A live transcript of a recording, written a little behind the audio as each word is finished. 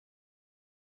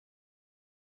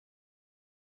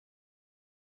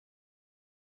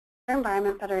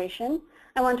Environment Federation.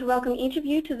 I want to welcome each of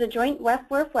you to the joint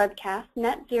WERF webcast,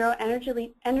 Net Zero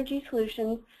Energy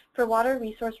Solutions for Water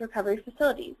Resource Recovery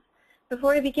Facilities.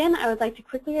 Before we begin, I would like to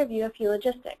quickly review a few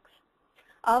logistics.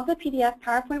 All of the PDF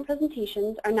PowerPoint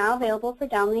presentations are now available for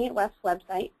downloading at WEF's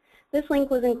website. This link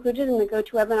was included in the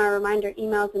GoToWebinar reminder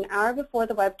emails an hour before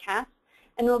the webcast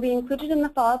and will be included in the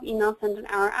follow-up email sent an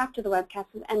hour after the webcast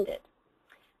has ended.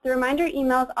 The reminder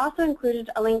emails also included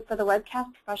a link for the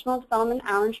webcast Professional Development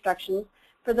Hour instructions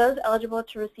for those eligible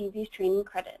to receive these training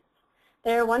credits.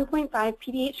 There are 1.5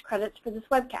 PDH credits for this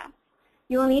webcast.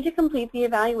 You will need to complete the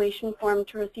evaluation form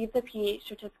to receive the PDH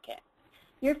certificate.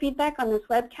 Your feedback on this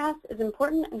webcast is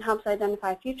important and helps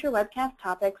identify future webcast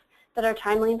topics that are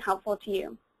timely and helpful to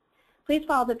you. Please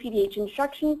follow the PDH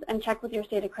instructions and check with your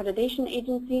state accreditation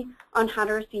agency on how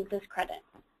to receive this credit.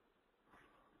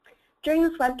 During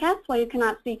this webcast, while you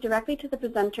cannot speak directly to the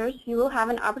presenters, you will have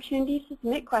an opportunity to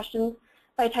submit questions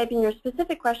by typing your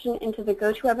specific question into the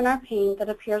GoToWebinar pane that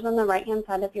appears on the right-hand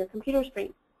side of your computer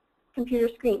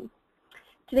screen.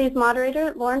 Today's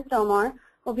moderator, Lauren Fillmore,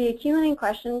 will be accumulating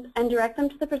questions and direct them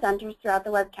to the presenters throughout the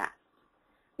webcast.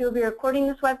 We will be recording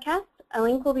this webcast.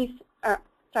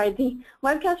 The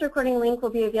webcast recording link will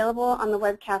be available on the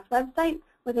webcast website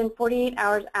within 48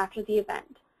 hours after the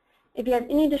event. If you have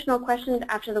any additional questions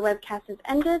after the webcast is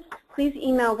ended, please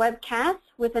email webcast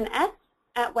with an S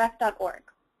at wef.org.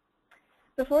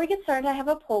 Before we get started, I have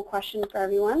a poll question for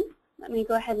everyone. Let me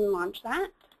go ahead and launch that.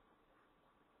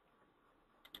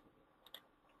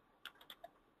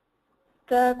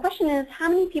 The question is, how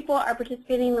many people are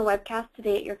participating in the webcast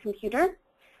today at your computer?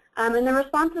 And the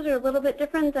responses are a little bit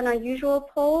different than our usual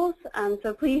polls,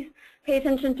 so please pay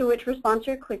attention to which response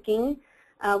you're clicking,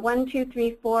 1, 2,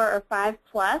 3, 4, or 5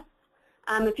 plus.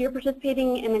 If you're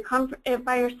participating in a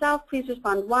by yourself, please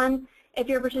respond 1. If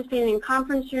you're participating in a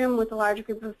conference room with a large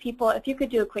group of people, if you could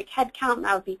do a quick head count,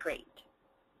 that would be great.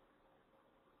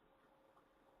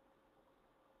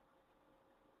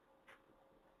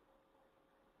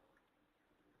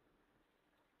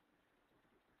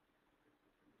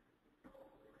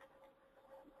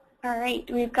 All right,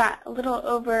 we've got a little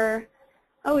over,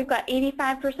 we've got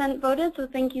 85% voted, so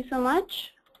thank you so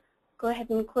much. Go ahead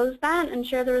and close that and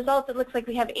share the results. It looks like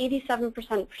we have 87%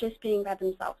 participating by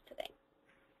themselves today.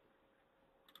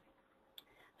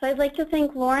 So I'd like to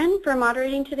thank Lauren for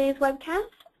moderating today's webcast.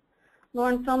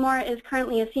 Lauren Fillmore is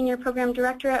currently a Senior Program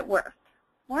Director at WERF.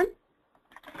 Lauren?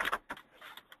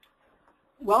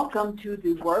 Welcome to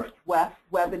the WERF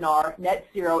webinar, Net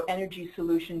Zero Energy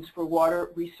Solutions for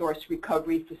Water Resource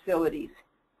Recovery Facilities.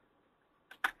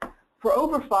 For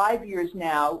over 5 years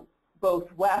now,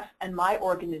 both WEF and my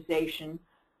organization,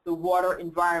 the Water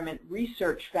Environment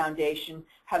Research Foundation,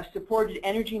 have supported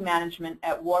energy management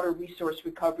at water resource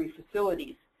recovery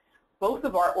facilities. Both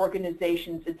of our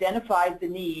organizations identified the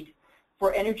need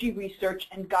for energy research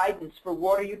and guidance for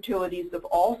water utilities of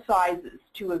all sizes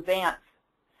to advance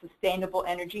sustainable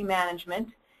energy management,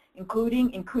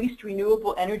 including increased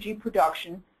renewable energy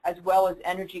production as well as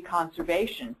energy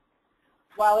conservation.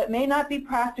 While it may not be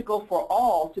practical for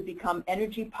all to become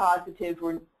energy positive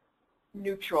or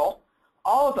neutral,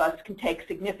 all of us can take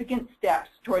significant steps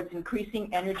towards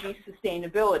increasing energy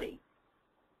sustainability.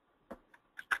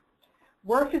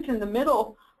 WERF is in the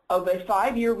middle of a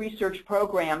 5-year research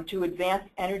program to advance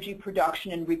energy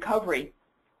production and recovery.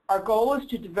 Our goal is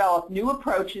to develop new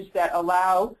approaches that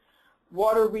allow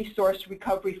water resource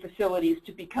recovery facilities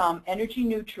to become energy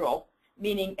neutral,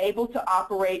 meaning able to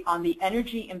operate on the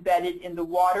energy embedded in the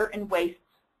water and wastes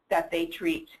that they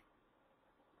treat.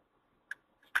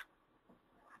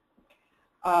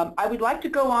 I would like to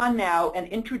go on now and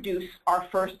introduce our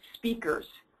first speakers.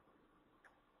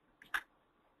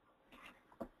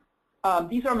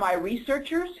 These are my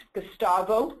researchers,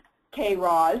 Gustavo K.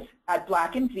 Raz at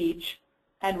Black & Veatch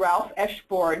and Ralph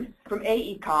Eschborn from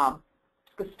AECOM.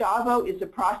 Gustavo is a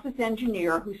process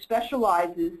engineer who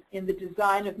specializes in the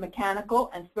design of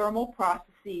mechanical and thermal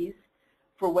processes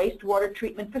for wastewater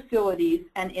treatment facilities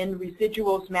and in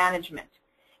residuals management.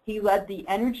 He led the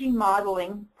energy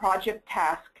modeling project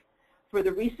task for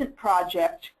the recent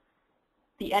project,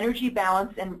 the Energy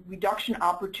Balance and Reduction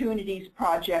Opportunities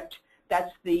Project.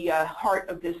 That's the heart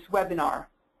of this webinar.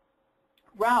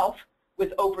 Ralph,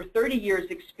 with over 30 years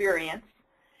experience,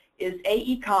 is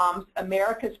AECOM's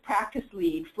America's Practice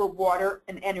Lead for Water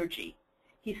and Energy.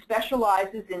 He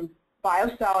specializes in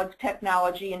biosolids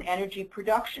technology and energy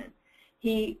production.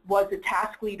 He was a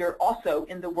task leader also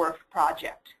in the WERF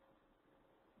project.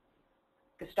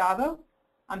 Gustavo,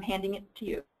 I'm handing it to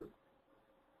you.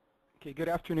 Okay, good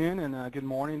afternoon and good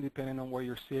morning, depending on where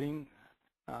you're sitting.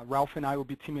 Ralph and I will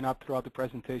be teaming up throughout the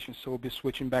presentation, so we'll be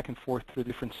switching back and forth through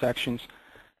different sections.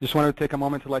 Just wanted to take a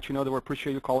moment to let you know that we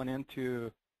appreciate you calling in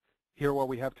to hear what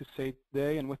we have to say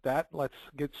today. And with that, let's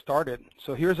get started.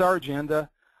 So here's our agenda.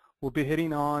 We'll be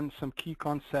hitting on some key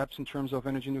concepts in terms of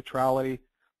energy neutrality.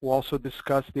 We'll also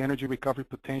discuss the energy recovery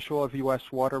potential of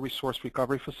U.S. water resource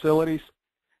recovery facilities.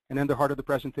 And then the heart of the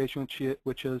presentation,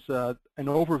 which is an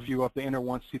overview of the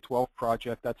Inter-1 C12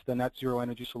 project. That's the Net Zero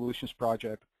Energy Solutions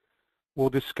project. We'll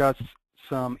discuss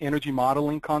some energy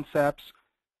modeling concepts,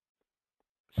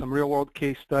 some real-world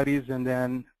case studies, and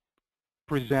then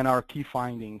present our key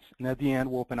findings. And at the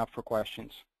end, we'll open up for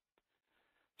questions.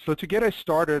 So to get us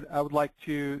started, I would like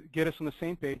to get us on the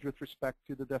same page with respect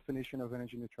to the definition of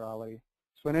energy neutrality.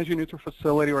 So an energy neutral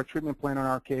facility or a treatment plant in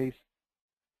our case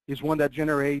is one that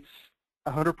generates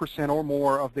 100% or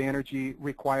more of the energy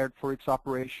required for its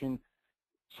operation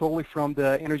solely from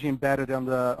the energy embedded on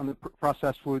the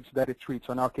processed fluids that it treats.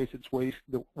 So in our case, it's waste,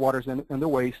 the waters and the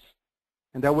waste,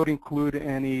 and that would include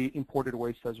any imported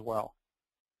waste as well.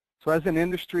 So as an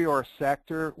industry or a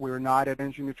sector, we're not at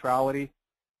energy neutrality,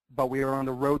 but we are on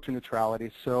the road to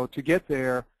neutrality. So to get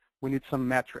there, we need some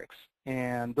metrics,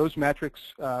 and those metrics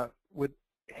would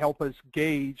help us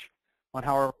gauge on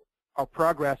how our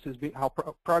progress is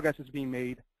being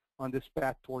made on this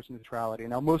path towards neutrality.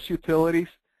 Now, most utilities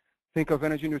think of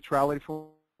energy neutrality from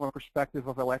a perspective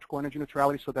of electrical energy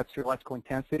neutrality, so that's your electrical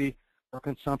intensity or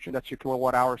consumption, that's your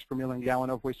kilowatt hours per million gallon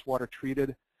of wastewater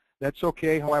treated. That's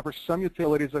okay. However, some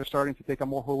utilities are starting to take a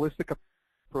more holistic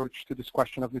approach to this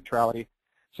question of neutrality.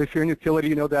 So if you're an utility,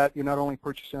 you know that you're not only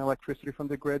purchasing electricity from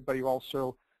the grid, but you're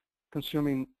also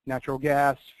consuming natural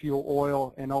gas, fuel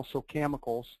oil, and also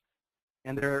chemicals.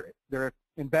 And there are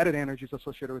embedded energies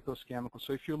associated with those chemicals.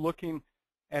 So if you're looking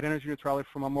at energy neutrality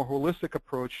from a more holistic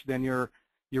approach, then you're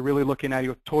really looking at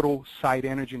your total site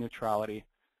energy neutrality.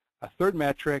 A third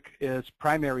metric is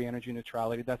primary energy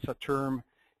neutrality. That's a term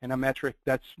and a metric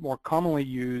that's more commonly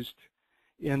used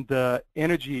in the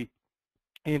energy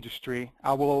industry.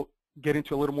 I will get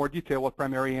into a little more detail what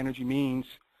primary energy means,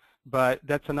 but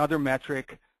that's another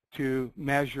metric to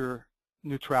measure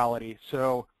neutrality.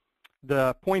 So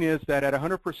the point is that at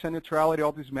 100% neutrality,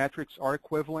 all these metrics are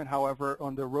equivalent. However,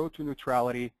 on the road to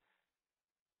neutrality,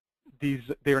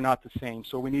 they are not the same.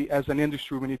 So we need, as an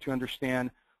industry, we need to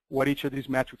understand what each of these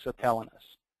metrics are telling us.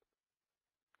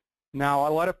 Now,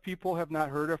 a lot of people have not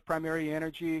heard of primary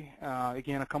energy.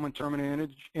 Again, a common term in the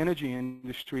energy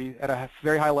industry. At a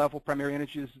very high level, primary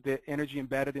energy is the energy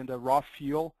embedded in the raw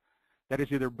fuel that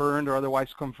is either burned or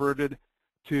otherwise converted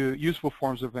to useful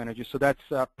forms of energy. So that's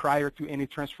prior to any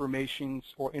transformations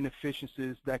or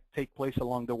inefficiencies that take place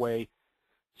along the way.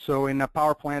 So in a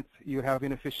power plant, you have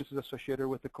inefficiencies associated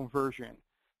with the conversion,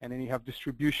 and then you have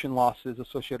distribution losses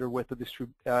associated with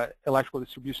the electrical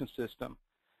distribution system.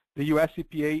 The US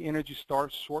EPA Energy Star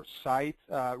source site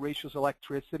ratios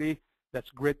electricity, that's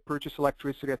grid purchase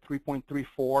electricity at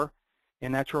 3.34,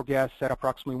 and natural gas at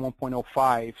approximately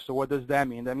 1.05. So what does that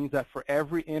mean? That means that for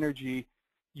every energy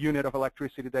unit of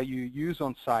electricity that you use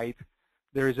on site,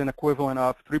 there is an equivalent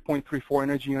of 3.34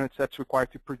 energy units that's required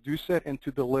to produce it and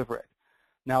to deliver it.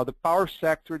 Now, the power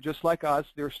sector, just like us,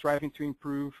 they're striving to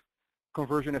improve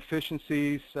conversion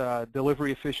efficiencies,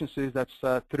 delivery efficiencies. That's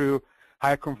through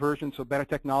higher conversion, so better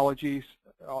technologies,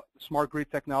 smart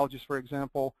grid technologies, for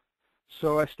example.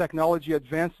 So as technology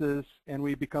advances and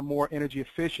we become more energy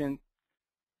efficient,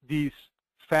 these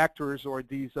factors or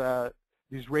these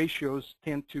ratios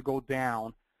tend to go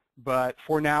down. But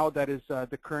for now, that is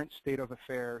the current state of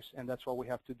affairs, and that's what we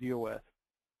have to deal with.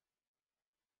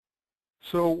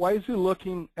 So why is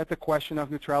looking at the question of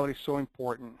neutrality so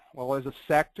important? Well, as a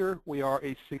sector, we are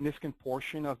a significant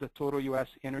portion of the total U.S.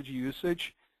 energy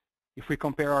usage. If we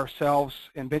compare ourselves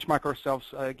and benchmark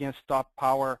ourselves against top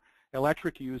power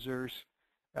electric users,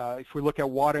 if we look at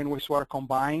water and wastewater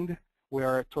combined, we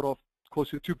are a total of close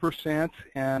to 2%,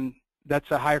 and that's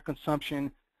a higher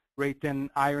consumption rate than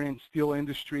iron and steel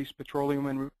industries, petroleum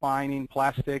and refining,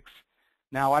 plastics.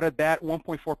 Now, out of that,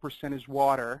 1.4% is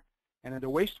water, and then the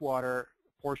wastewater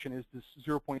portion is this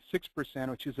 0.6%,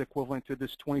 which is equivalent to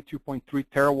this 22.3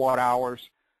 terawatt hours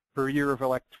per year of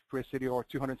electricity, or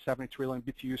 270 trillion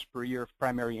BTUs per year of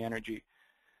primary energy.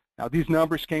 Now, these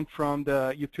numbers came from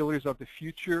the Utilities of the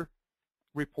Future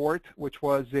report, which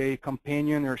was a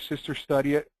companion or sister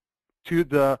study to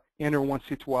the Inter-1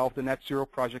 C12, the Net Zero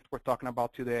project we're talking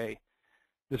about today.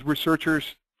 The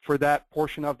researchers for that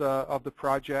portion of the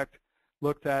project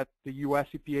looked at the US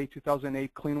EPA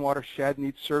 2008 Clean Water Shed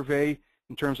Needs Survey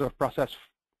in terms of process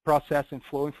and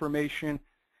flow information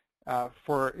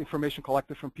for information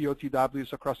collected from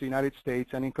POTWs across the United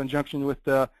States, and in conjunction with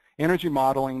the energy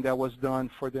modeling that was done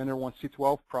for the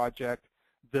NR1C12 project,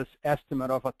 this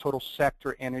estimate of a total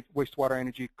sector wastewater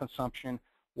energy consumption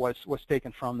was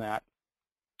taken from that.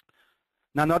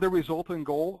 Now, another resulting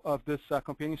goal of this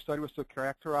companion study was to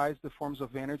characterize the forms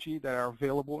of energy that are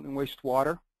available in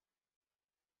wastewater.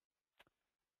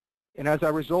 And as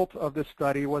a result of this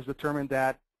study, it was determined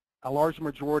that a large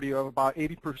majority of about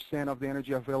 80% of the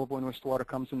energy available in wastewater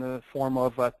comes in the form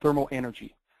of thermal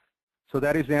energy. So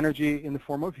that is energy in the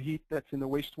form of heat that's in the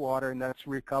wastewater and that's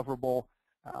recoverable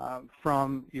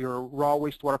from your raw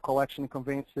wastewater collection and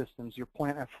conveyance systems, your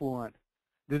plant effluent.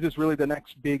 This is really the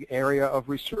next big area of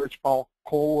research. Cole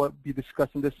will be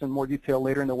discussing this in more detail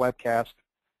later in the webcast.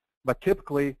 But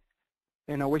typically,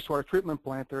 in a wastewater treatment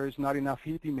plant, there is not enough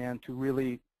heat demand to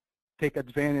really take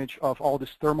advantage of all this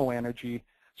thermal energy.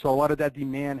 So a lot of that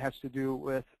demand has to do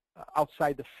with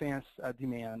outside the fence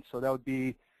demand. So that would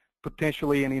be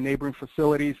potentially any neighboring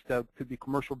facilities, that could be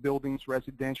commercial buildings,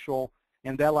 residential,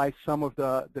 and that lies some of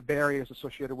the barriers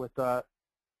associated with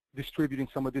distributing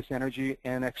some of this energy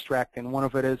and extracting. One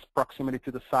of it is proximity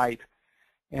to the site,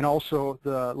 and also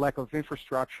the lack of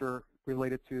infrastructure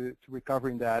related to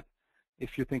recovering that.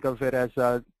 If you think of it as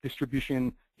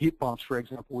distribution heat pumps, for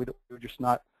example, we're just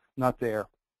not there.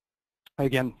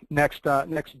 Again, next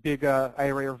big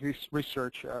area of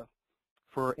research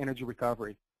for energy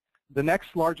recovery. The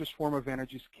next largest form of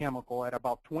energy is chemical at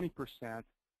about 20%.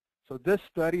 So this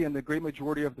study and the great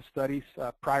majority of the studies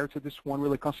prior to this one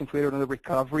really concentrated on the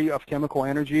recovery of chemical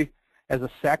energy. As a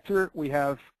sector, we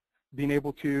have been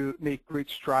able to make great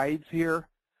strides here,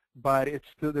 but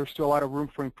there's still a lot of room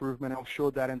for improvement. I'll show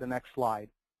that in the next slide.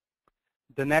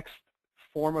 The next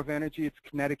form of energy, it's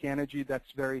kinetic energy.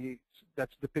 That's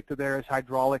depicted there as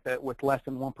hydraulic with less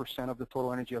than 1% of the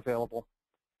total energy available.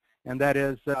 And that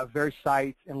is very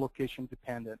site and location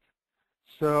dependent.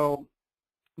 So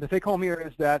the take home here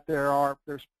is that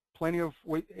there's plenty of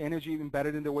energy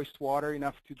embedded in the wastewater,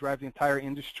 enough to drive the entire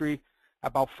industry,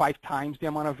 about 5 times the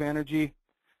amount of energy,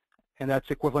 and that's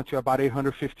equivalent to about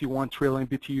 851 trillion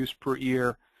BTUs per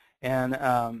year. And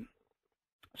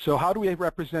so how do we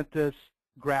represent this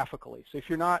graphically? So if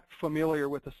you're not familiar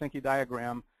with the Sankey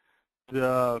diagram,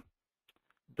 the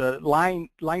line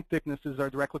thicknesses are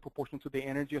directly proportional to the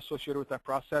energy associated with that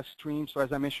process stream. So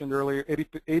as I mentioned earlier,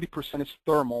 80% is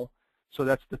thermal. So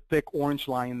that's the thick orange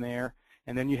line there.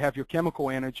 And then you have your chemical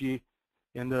energy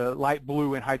in the light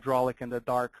blue and hydraulic in the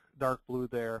dark blue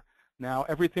there. Now,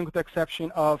 everything with the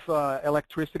exception of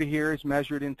electricity here is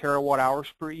measured in terawatt hours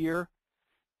per year.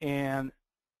 And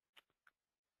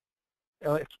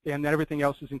everything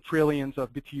else is in trillions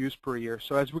of BTUs per year.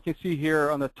 So as we can see here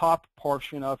on the top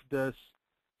portion of this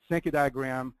Sankey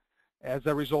diagram, as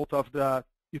a result of the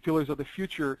Utilities of the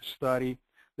Future study,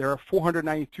 there are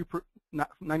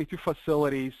 492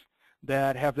 facilities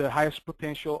that have the highest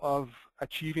potential of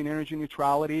achieving energy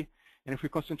neutrality. And if we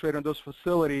concentrate on those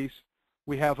facilities,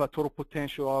 we have a total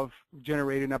potential of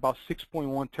generating about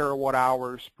 6.1 terawatt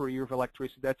hours per year of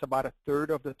electricity. That's about 1/3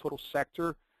 of the total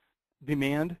sector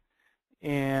demand.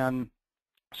 And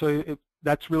so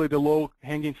that's really the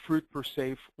low-hanging fruit per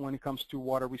se when it comes to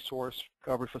water resource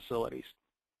recovery facilities.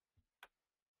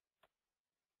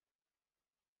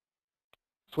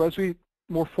 So as we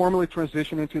more formally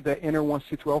transition into the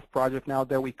NR1C12 project, now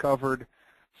that we covered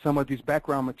some of these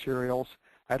background materials,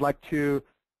 I'd like to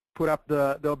put up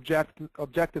the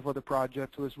objective of the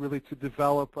project, was really to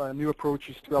develop new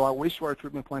approaches to allow wastewater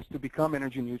treatment plants to become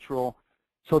energy neutral.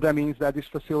 So that means that these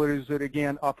facilities would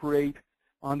again operate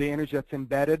on the energy that's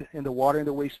embedded in the water and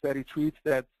the waste that it treats,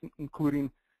 that's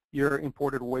including your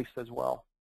imported waste as well.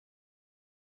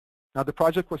 Now the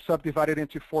project was subdivided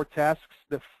into 4 tasks.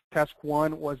 The task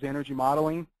 1 was energy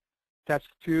modeling. Task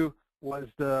 2 was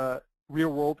the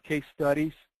real-world case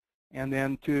studies. And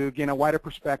then to gain a wider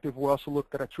perspective, we also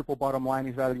looked at a triple bottom line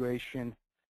evaluation,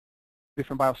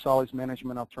 different biosolids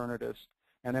management alternatives.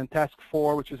 And then task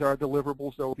 4, which is our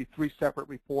deliverables, there will be 3 separate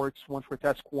reports, one for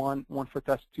task 1, one for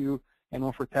task 2, and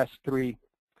one for task 3.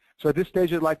 So at this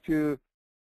stage, I'd like to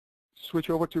switch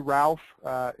over to Ralph,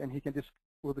 and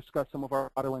we'll discuss some of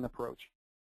our modeling approach.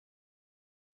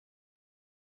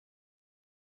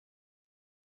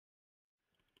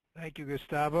 Thank you,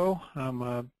 Gustavo.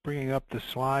 I'm bringing up the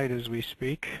slide as we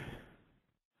speak.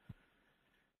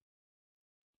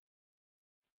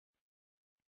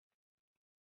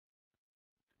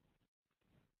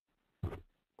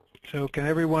 So can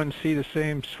everyone see the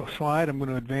same slide? I'm going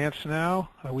to advance now.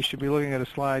 We should be looking at a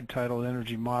slide titled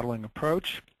Energy Modeling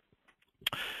Approach.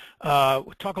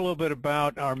 We'll talk a little bit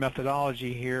about our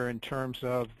methodology here in terms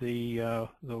of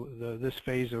this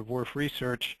phase of WERF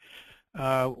research.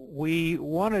 We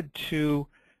wanted to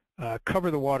cover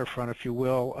the waterfront, if you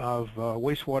will, of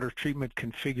wastewater treatment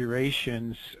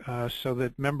configurations so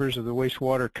that members of the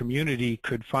wastewater community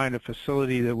could find a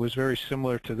facility that was very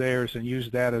similar to theirs and use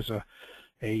that as a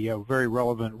very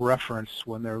relevant reference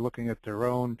when they're looking at their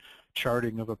own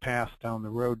charting of a path down the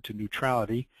road to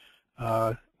neutrality.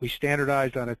 We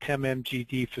standardized on a 10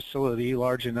 MGD facility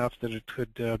large enough that it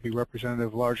could be representative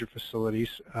of larger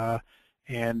facilities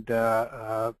and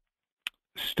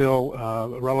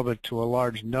still relevant to a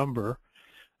large number.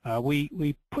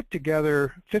 We put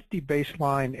together 50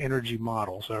 baseline energy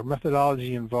models. Our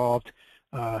methodology involved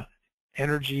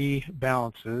energy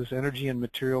balances, energy and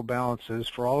material balances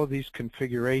for all of these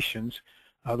configurations.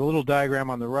 The little diagram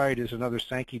on the right is another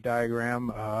Sankey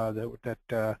diagram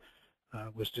that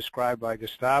was described by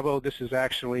Gustavo. This is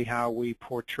actually how we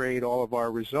portrayed all of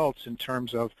our results in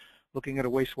terms of looking at a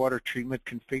wastewater treatment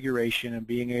configuration and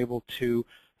being able to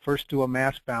first do a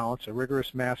mass balance, a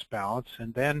rigorous mass balance,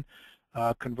 and then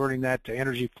converting that to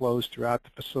energy flows throughout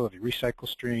the facility, recycle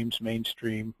streams,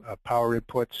 mainstream, power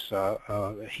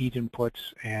inputs, heat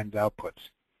inputs, and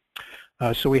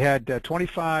outputs. So we had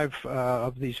 25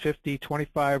 of these 50,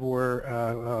 25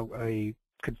 were a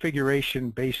configuration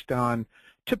based on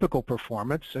typical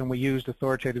performance, and we used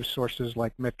authoritative sources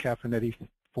like Metcalf and Eddy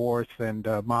Forth and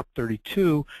MOP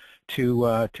 32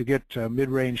 to get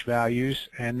mid-range values,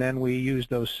 and then we used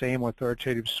those same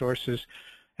authoritative sources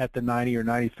at the 90 or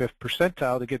 95th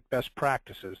percentile to get best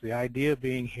practices. The idea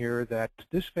being here that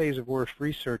this phase of WERF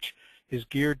research is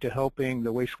geared to helping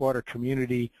the wastewater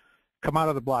community come out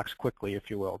of the blocks quickly, if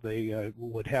you will. They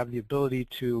would have the ability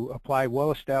to apply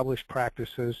well-established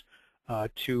practices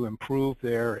to improve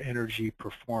their energy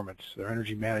performance, their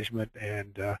energy management,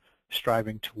 and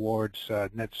striving towards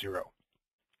net zero.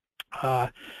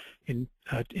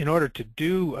 In order to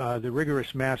do the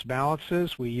rigorous mass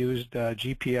balances, we used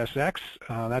GPSX.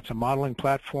 That's a modeling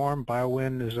platform.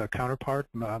 BioWin is a counterpart.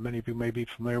 Many of you may be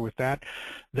familiar with that.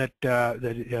 That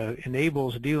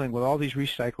enables dealing with all these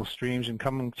recycle streams and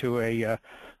coming to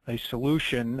a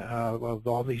solution of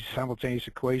all these simultaneous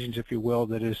equations, if you will,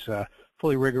 that is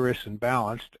fully rigorous and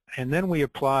balanced. And then we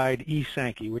applied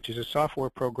eSankey, which is a software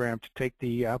program to take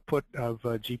the output of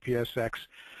GPSX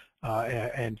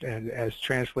and as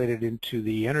translated into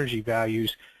the energy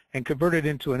values and convert it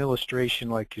into an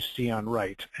illustration like you see on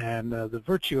right. And the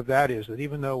virtue of that is that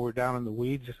even though we're down in the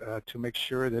weeds to make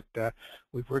sure that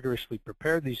we've rigorously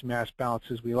prepared these mass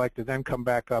balances, we like to then come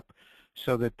back up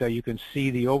so that you can see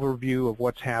the overview of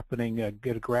what's happening,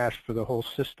 get a grasp for the whole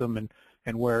system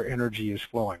and where energy is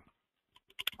flowing.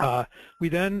 We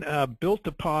then built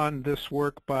upon this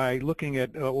work by looking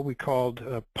at what we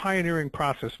called pioneering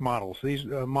process models, these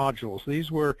modules.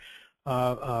 These were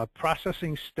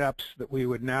processing steps that we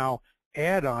would now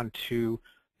add on to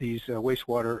these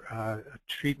wastewater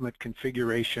treatment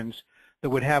configurations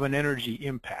that would have an energy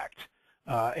impact.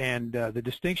 And the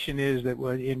distinction is that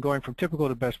in going from typical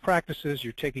to best practices,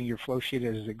 you're taking your flow sheet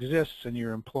as it exists and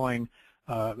you're employing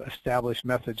established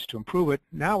methods to improve it.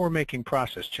 Now we're making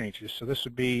process changes. So this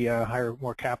would be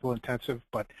more capital intensive,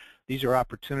 but these are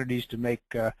opportunities to make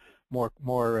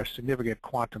more significant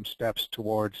quantum steps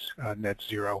towards net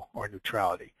zero or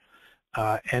neutrality.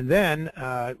 And then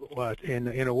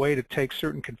in a way to take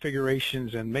certain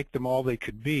configurations and make them all they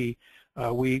could be,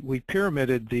 we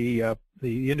pyramided the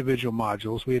individual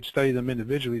modules. We had studied them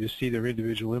individually to see their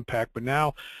individual impact, but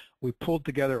now we pulled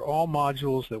together all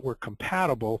modules that were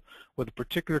compatible with a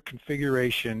particular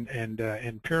configuration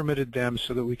and pyramided them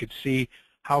so that we could see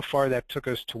how far that took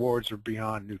us towards or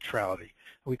beyond neutrality.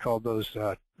 We called those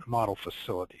model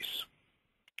facilities.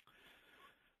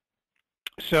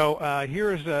 So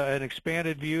here is an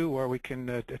expanded view where we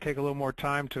can take a little more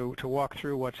time to walk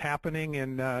through what's happening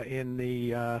in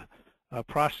the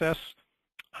process.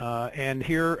 And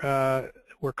here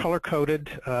we're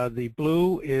color-coded. The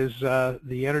blue is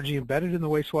the energy embedded in the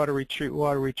wastewater retreat,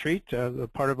 the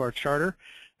part of our charter.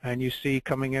 And you see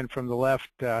coming in from the left,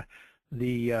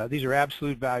 these are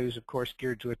absolute values, of course,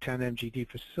 geared to a 10 MGD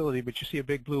facility, but you see a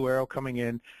big blue arrow coming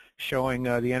in showing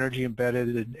the energy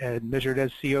embedded and measured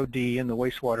as COD in the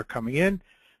wastewater coming in.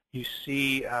 You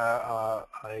see a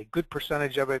good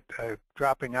percentage of it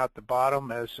dropping out the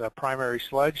bottom as primary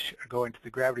sludge, going to the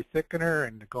gravity thickener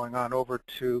and going on over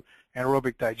to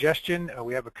anaerobic digestion.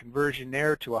 We have a conversion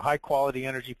there to a high-quality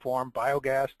energy form,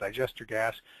 biogas, digester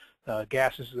gas.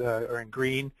 Gases are in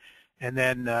green. And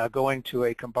then going to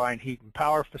a combined heat and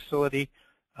power facility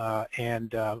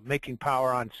and making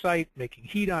power on site, making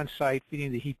heat on site,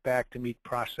 feeding the heat back to meet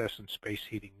process and space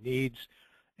heating needs.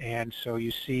 And so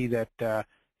you see that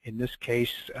in this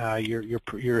case,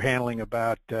 you're handling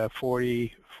about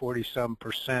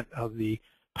 40-some% of the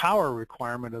power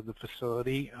requirement of the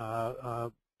facility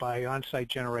by on-site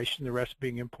generation, the rest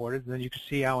being imported. And then you can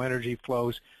see how energy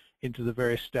flows into the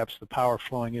various steps, the power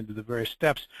flowing into the various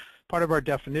steps. Part of our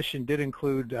definition did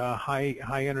include high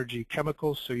energy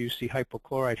chemicals, so you see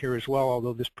hypochlorite here as well,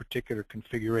 although this particular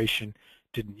configuration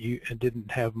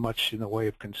didn't have much in the way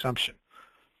of consumption.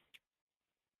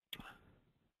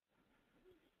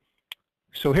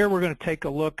 So here we're going to take a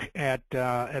look at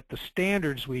the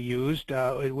standards we used.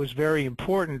 It was very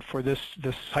important for this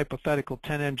hypothetical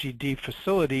 10 MGD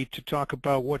facility to talk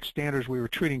about what standards we were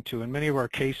treating to. In many of our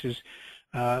cases,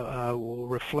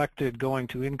 reflected going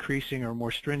to increasing or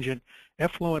more stringent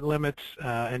effluent limits,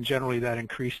 and generally that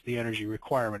increased the energy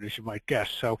requirement, as you might guess.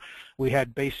 So we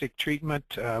had basic treatment,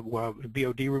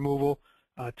 BOD removal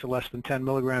to less than 10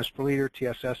 milligrams per liter,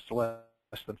 TSS to less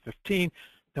than 15.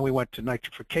 Then we went to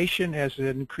nitrification as an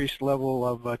increased level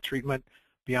of treatment.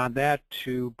 Beyond that,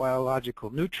 to biological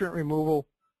nutrient removal,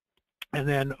 and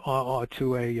then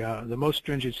to the most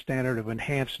stringent standard of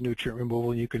enhanced nutrient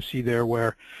removal. You can see there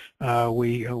where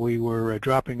we were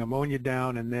dropping ammonia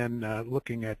down and then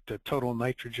looking at total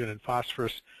nitrogen and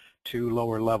phosphorus to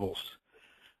lower levels.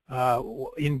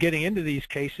 In getting into these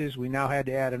cases, we now had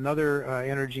to add another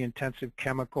energy-intensive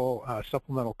chemical,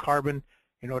 supplemental carbon,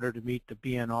 in order to meet the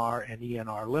BNR and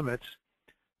ENR limits.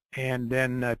 And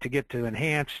then to get to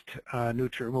enhanced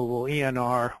nutrient removal,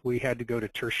 ENR, we had to go to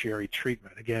tertiary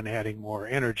treatment, again adding more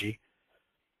energy.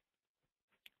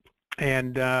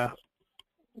 And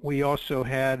we also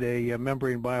had a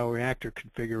membrane bioreactor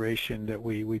configuration that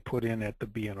we put in at the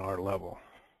BNR level.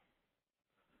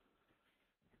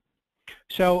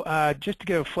 So just to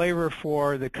get a flavor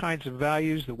for the kinds of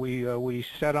values that we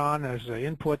set on as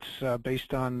inputs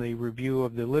based on the review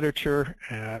of the literature,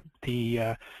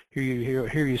 here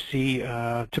you see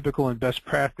typical and best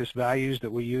practice values that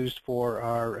we used for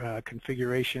our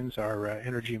configurations, our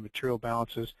energy and material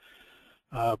balances.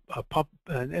 A pump,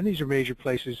 and these are major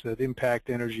places that impact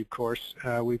energy, of course.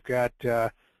 We've got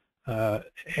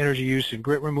energy use in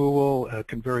grit removal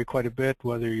can vary quite a bit,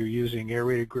 whether you're using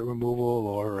aerated grit removal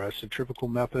or centrifugal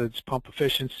methods, pump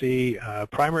efficiency,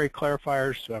 primary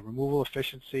clarifiers, removal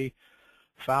efficiency,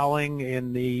 fouling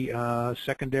in the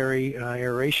secondary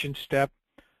aeration step,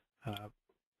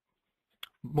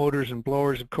 motors and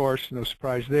blowers, of course, no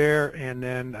surprise there, and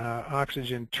then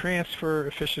oxygen transfer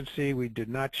efficiency we did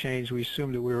not change. We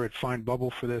assumed that we were at fine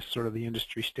bubble for this, sort of the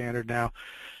industry standard now,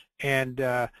 and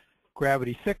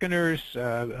gravity thickeners,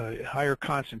 higher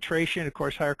concentration. Of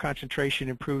course, higher concentration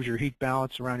improves your heat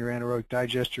balance around your anaerobic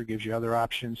digester, gives you other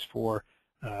options for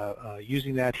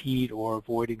using that heat or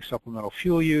avoiding supplemental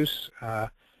fuel use.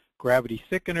 Gravity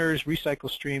thickeners,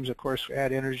 recycle streams, of course,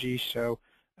 add energy, so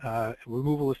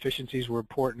removal efficiencies were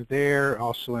important there.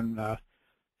 Also in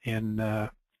other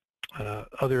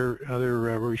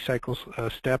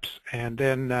recycle steps, and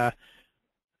then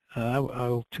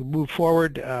to move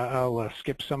forward, I'll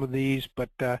skip some of these, but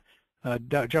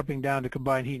jumping down to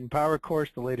combined heat and power, of course,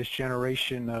 the latest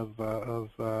generation of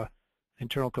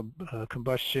internal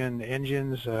combustion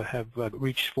engines have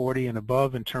reached 40 and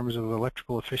above in terms of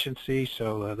electrical efficiency,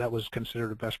 so that was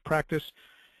considered a best practice.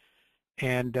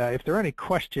 And if there are any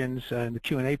questions in the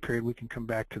Q&A period, we can come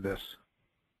back to this.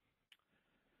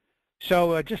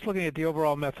 So just looking at the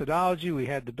overall methodology, we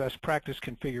had the best practice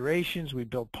configurations. We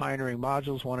built pioneering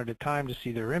modules one at a time to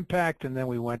see their impact, and then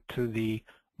we went to the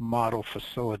model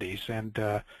facilities. And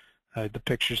the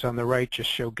pictures on the right just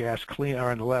show gas clean, or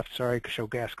on the left, sorry, show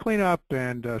gas cleanup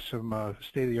and some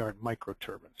state-of-the-art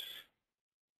microturbines.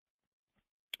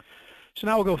 So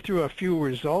now we'll go through a few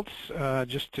results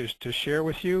just to share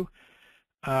with you.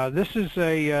 This is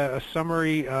a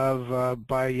summary of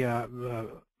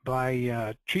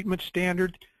by treatment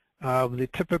standard of the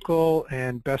typical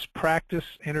and best practice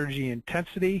energy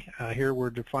intensity. Here we're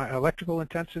defining electrical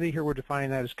intensity. Here we're defining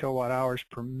that as kilowatt hours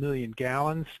per million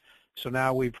gallons. So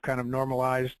now we've kind of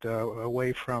normalized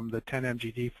away from the 10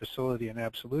 MGD facility and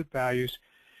absolute values.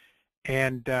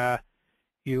 And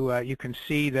you can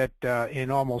see that in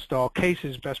almost all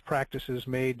cases, best practices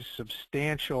made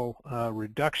substantial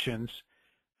reductions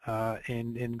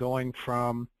in going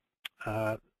from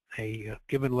a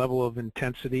given level of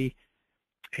intensity.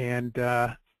 And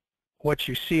what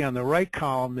you see on the right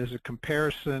column is a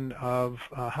comparison of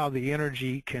how the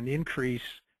energy can increase,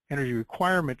 energy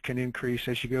requirement can increase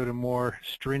as you go to more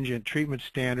stringent treatment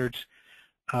standards.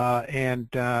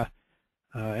 As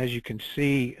you can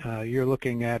see, you're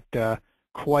looking at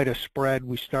quite a spread.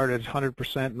 We started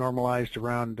 100% normalized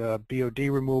around BOD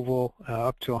removal,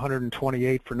 up to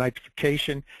 128 for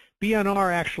nitrification.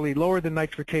 BNR actually lower than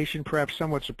nitrification, perhaps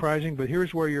somewhat surprising, but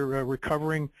here's where you're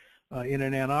recovering in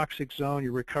an anoxic zone,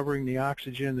 you're recovering the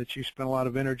oxygen that you spent a lot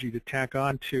of energy to tack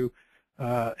onto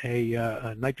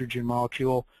a nitrogen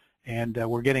molecule, and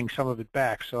we're getting some of it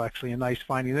back. So actually a nice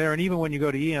finding there. And even when you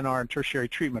go to ENR and tertiary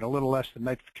treatment, a little less than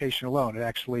nitrification alone, it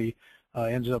actually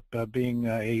ends up being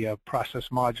a process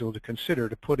module to consider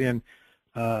to put in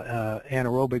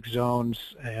anaerobic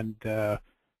zones and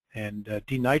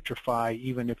denitrify,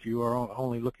 even if you are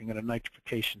only looking at a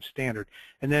nitrification standard.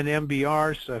 And then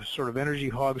MBRs, sort of energy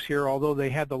hogs here, although they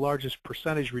had the largest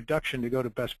percentage reduction to go to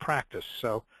best practice.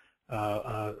 So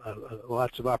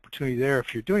lots of opportunity there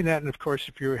if you're doing that. And of course,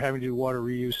 if you're having to do water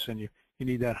reuse and you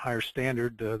need that higher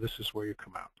standard, this is where you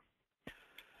come out.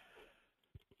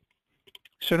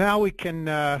 So now we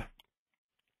can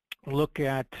look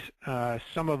at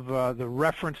some of the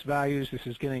reference values. This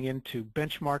is getting into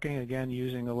benchmarking, again,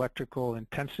 using electrical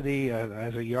intensity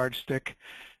as a yardstick.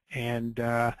 And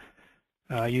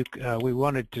we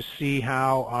wanted to see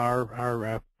how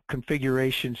our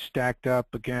configuration stacked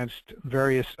up against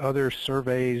various other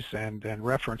surveys and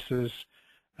references.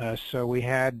 So we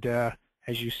had,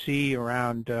 as you see,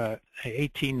 around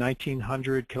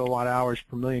 1900 kilowatt hours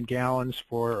per million gallons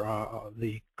for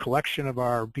the collection of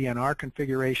our BNR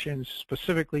configurations.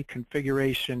 Specifically,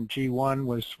 configuration G1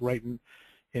 was right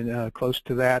in close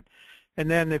to that.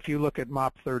 And then if you look at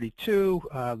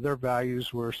MOP32, their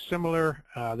values were similar.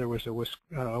 There was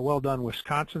a well-done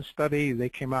Wisconsin study. They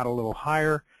came out a little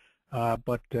higher,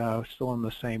 but still in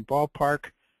the same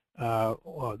ballpark.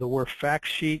 The WERF fact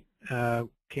sheet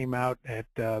came out at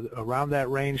around that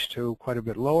range to quite a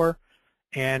bit lower.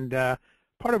 And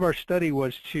part of our study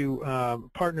was to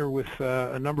partner with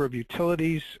a number of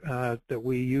utilities that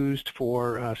we used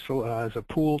for as a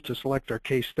pool to select our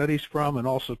case studies from, and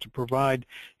also to provide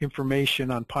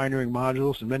information on pioneering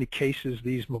modules. In many cases,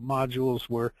 these modules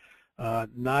were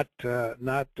not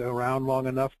around long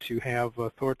enough to have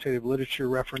authoritative literature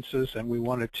references, and we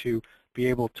wanted to be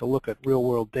able to look at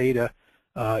real-world data,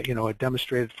 a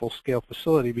demonstrated full-scale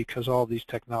facility, because all these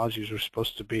technologies are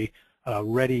supposed to be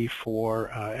ready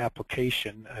for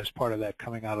application as part of that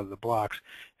coming out of the blocks.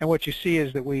 And what you see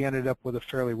is that we ended up with a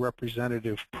fairly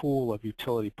representative pool of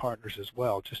utility partners as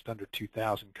well, just under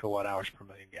 2,000 kilowatt hours per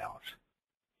million gallons.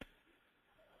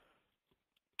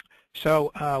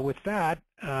 So with that,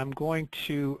 I'm going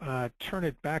to turn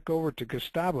it back over to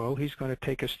Gustavo. He's going to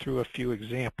take us through a few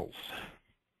examples.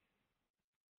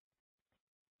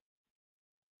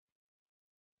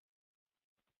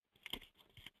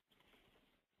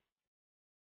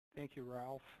 Thank you,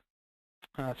 Ralph.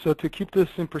 So to keep this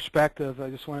in perspective,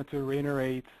 I just wanted to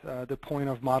reiterate the point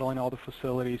of modeling all the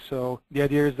facilities. So the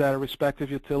idea is that a respective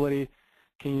utility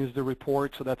can use the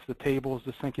report, so that's the tables,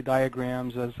 the Sankey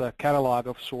diagrams, as a catalog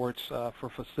of sorts for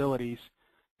facilities,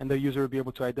 and the user will be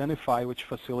able to identify which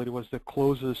facility was the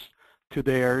closest to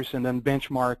theirs, and then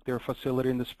benchmark their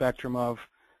facility in the spectrum of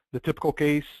the typical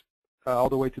case all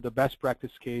the way to the best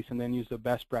practice case, and then use the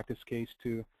best practice case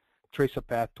to trace a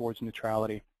path towards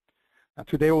neutrality.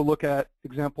 Today we'll look at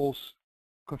examples,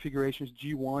 configurations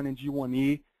G1 and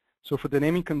G1E. So for the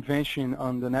naming convention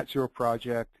on the Net Zero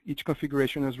project, each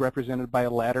configuration is represented by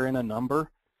a letter and a number.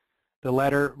 The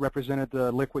letter represented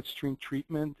the liquid stream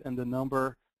treatment, and the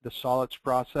number the solids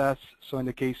process. So in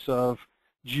the case of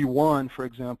G1, for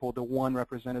example, the 1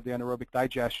 represented the anaerobic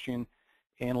digestion,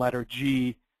 and letter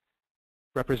G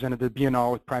represented the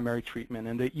BNR with primary treatment.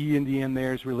 And the E in the end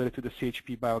there is related to the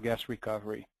CHP biogas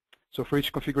recovery. So for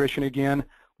each configuration, again,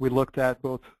 we looked at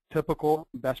both typical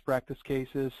and best practice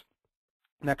cases.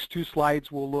 Next two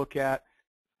slides, we'll look at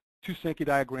two Sankey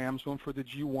diagrams, one for the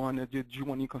G1 and the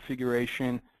G1E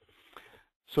configuration.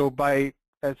 So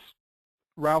as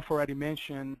Ralph already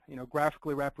mentioned,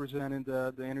 graphically representing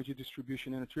the energy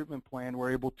distribution in a treatment plant,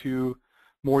 we're able to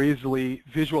more easily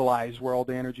visualize where all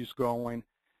the energy is going.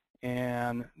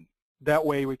 And that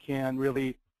way we can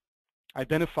really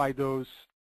identify those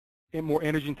in more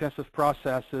energy-intensive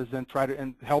processes and try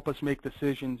to help us make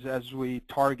decisions as we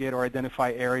target or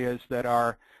identify areas that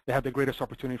have the greatest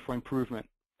opportunity for improvement.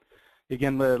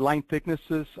 Again, the line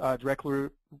thicknesses are directly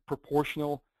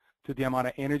proportional to the amount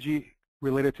of energy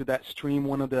related to that stream.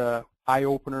 One of the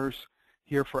eye-openers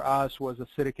here for us was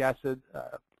acetic acid.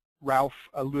 Ralph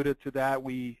alluded to that.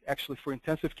 We actually, for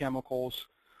intensive chemicals,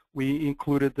 we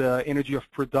included the energy of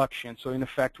production. So in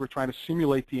effect, we're trying to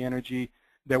simulate the energy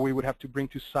that we would have to bring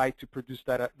to site to produce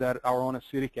that our own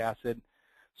acetic acid.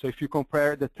 So if you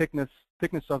compare the thickness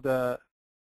of the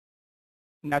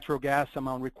natural gas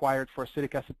amount required for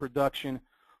acetic acid production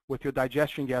with your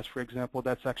digestion gas, for example,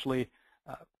 that's actually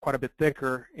quite a bit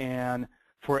thicker. And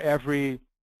for every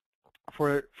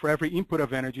input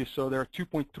of energy, so there are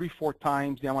 2.34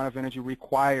 times the amount of energy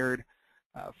required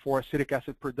for acetic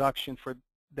acid production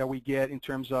that we get in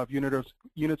terms of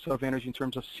units of energy in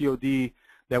terms of COD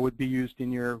that would be used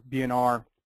in your BNR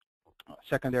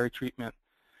secondary treatment.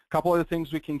 A couple other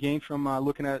things we can gain from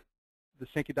looking at the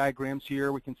Sankey diagrams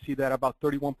here. We can see that about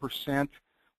 31%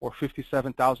 or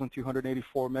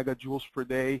 57,284 megajoules per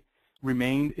day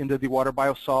remained in the dewater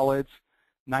biosolids.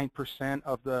 9%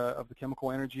 of the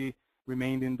chemical energy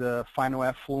remained in the final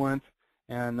effluent,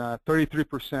 and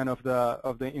 33%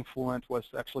 of the influent was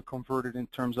actually converted in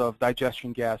terms of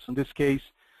digestion gas. In this case,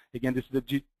 again, this is the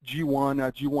G1,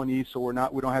 G1E, so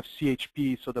we don't have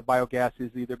CHP, so the biogas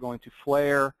is either going to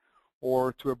flare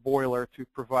or to a boiler to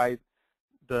provide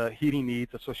the heating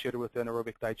needs associated with the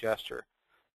anaerobic digester.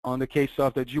 On the case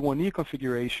of the G1E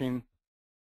configuration,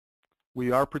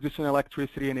 we are producing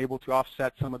electricity and able to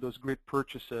offset some of those grid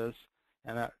purchases,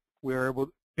 and we're able,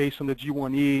 based on the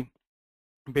G1E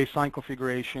baseline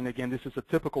configuration, again, this is a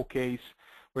typical case,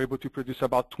 we're able to produce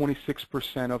about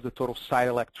 26% of the total site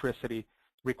electricity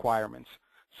requirements.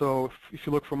 So if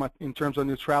you look in terms of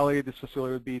neutrality, this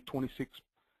facility would be 26%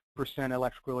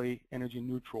 electrically energy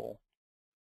neutral.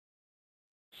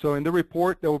 So in the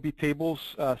report, there will be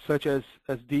tables such as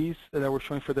these that we're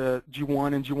showing for the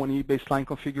G1 and G1E baseline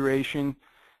configuration.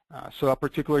 So a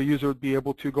particular user would be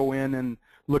able to go in and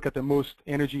look at the most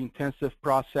energy-intensive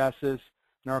processes,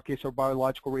 in our case, our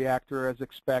biological reactor as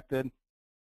expected.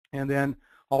 And then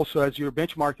also as you're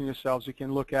benchmarking yourselves, you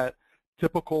can look at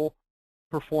typical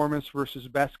performance versus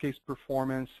best case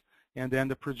performance, and then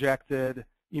the projected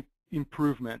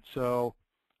improvement. So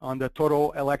on the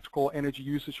total electrical energy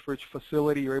usage for each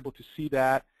facility, you're able to see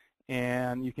that,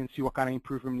 and you can see what kind of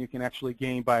improvement you can actually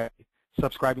gain by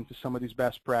subscribing to some of these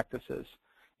best practices.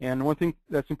 And one thing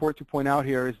that's important to point out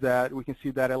here is that we can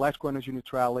see that electrical energy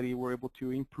neutrality, we're able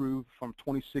to improve from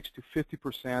 26 to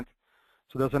 50%.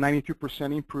 So that's a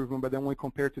 92% improvement, but then when we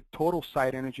compare to total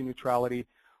site energy neutrality,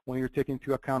 when you're taking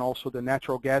into account also the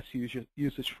natural gas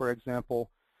usage, for example,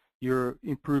 you're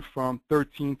improved from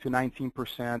 13 to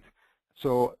 19%.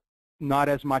 So not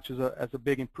as much as a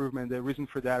big improvement. The reason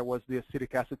for that was the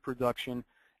acetic acid production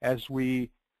as we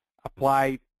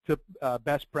apply to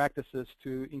best practices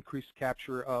to increase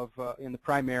capture of in the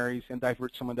primaries and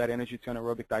divert some of that energy to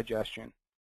anaerobic digestion.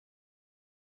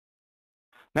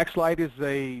 Next slide is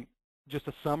just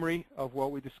a summary of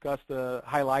what we discussed. The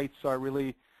highlights are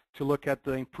really to look at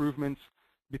the improvements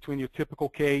between your typical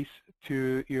case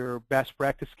to your best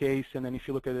practice case, and then if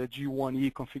you look at the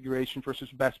G1E configuration versus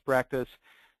best practice,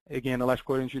 again,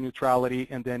 electrical energy neutrality,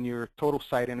 and then your total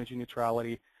site energy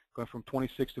neutrality going from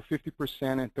 26 to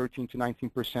 50% and 13 to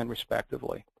 19%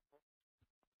 respectively.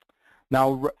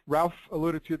 Now, Ralph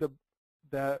alluded to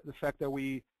the fact that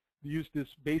we use this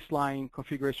baseline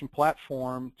configuration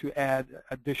platform to add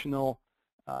additional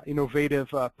innovative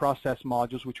process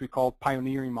modules, which we call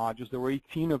pioneering modules. There were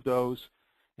 18 of those,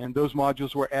 and those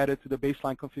modules were added to the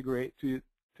baseline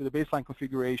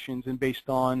configurations and based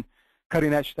on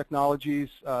cutting-edge technologies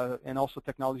and also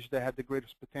technologies that had the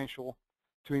greatest potential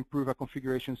to improve our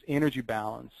configuration's energy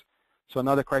balance. So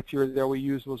another criteria that we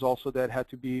used was also that had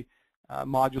to be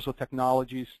modules or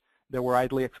technologies that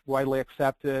were widely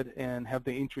accepted and have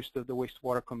the interest of the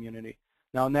wastewater community.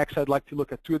 Now next, I'd like to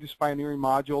look at two of these pioneering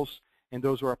modules, and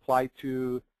those were applied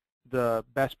to the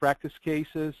best practice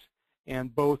cases,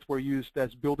 and both were used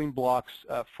as building blocks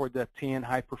for the 10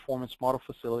 high-performance model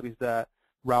facilities that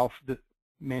Ralph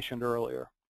mentioned earlier.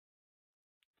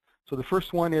 So the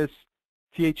first one is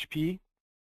THP,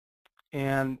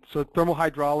 and so thermal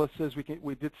hydrolysis,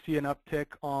 we did see an uptick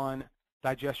on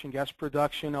digestion gas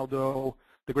production, although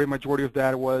the great majority of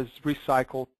that was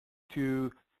recycled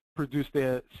to produce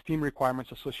the steam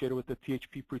requirements associated with the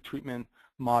THP pretreatment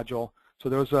module. So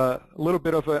there was a little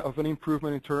bit of an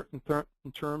improvement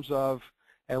in terms of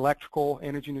electrical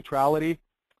energy neutrality,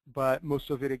 but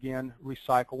most of it, again,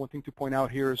 recycled. One thing to point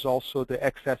out here is also the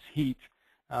excess heat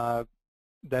that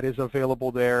is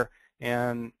available there,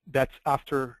 and that's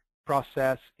after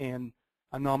process and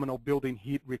a nominal building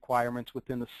heat requirements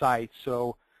within the site.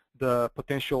 So the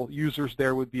potential users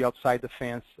there would be outside the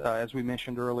fence, as we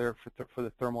mentioned earlier, for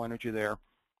the thermal energy there.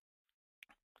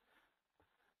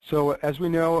 So as we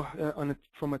know,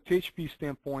 from a THP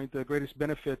standpoint, the greatest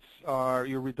benefits are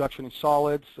your reduction in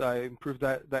solids, improve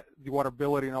the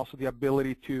waterability, and also the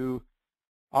ability to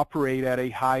operate at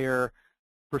a higher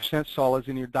percent solids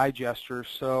in your digester.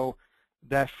 So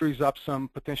that frees up some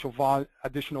potential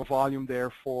additional volume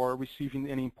there for receiving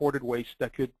any imported waste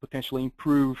that could potentially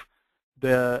improve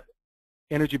the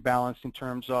energy balance in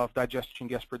terms of digestion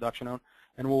gas production.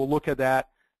 And we'll look at that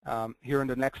here in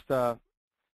the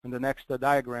next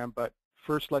diagram. But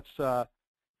first, let's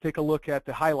take a look at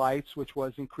the highlights, which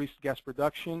was increased gas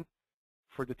production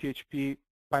for the THP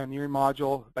pioneering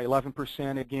module by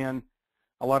 11%. Again,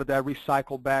 a lot of that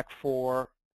recycled back for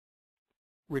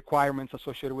requirements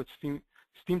associated with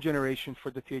steam generation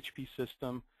for the THP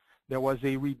system. There was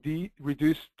a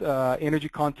reduced energy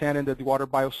content in the water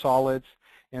biosolids,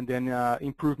 and then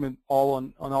improvement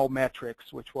on all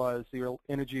metrics, which was your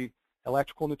energy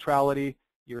electrical neutrality,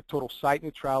 your total site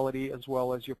neutrality, as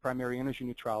well as your primary energy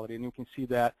neutrality. And you can see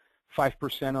that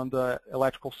 5% on the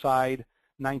electrical side,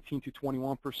 19 to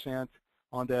 21%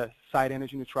 on the site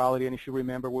energy neutrality. And if you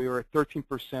remember, we were at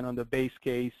 13% on the base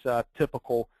case,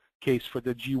 typical case for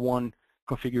the G1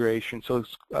 configuration. So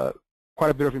it's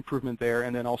quite a bit of improvement there,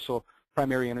 and then also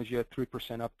primary energy at 3%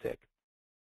 uptick.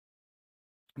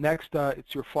 Next,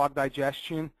 it's your fog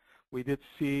digestion. We did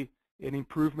see an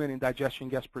improvement in digestion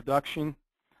gas production,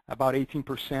 about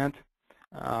 18%.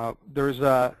 There's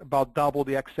about double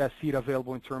the excess heat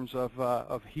available in terms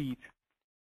of heat.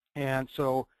 And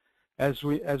so as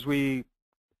we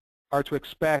are to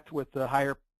expect with the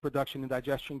higher production in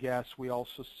digestion gas, we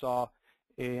also saw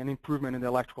an improvement in the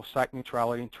electrical site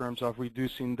neutrality in terms of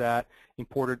reducing that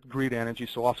imported grid energy,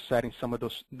 so offsetting some of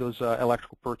those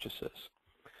electrical purchases.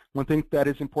 One thing that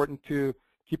is important to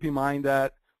keep in mind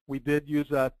that we did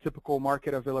use a typical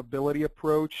market availability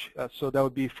approach, so that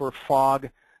would be for fog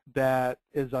that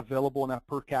is available on a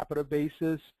per capita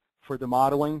basis for the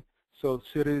modeling. So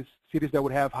cities that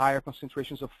would have higher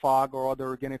concentrations of fog or other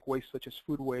organic waste such as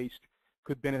food waste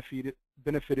could benefit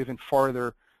even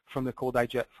further from the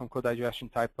co-digestion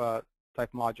type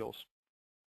modules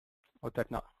or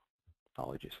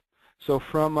technologies. So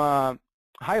from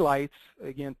highlights,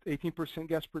 again, 18%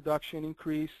 gas production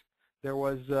increase. There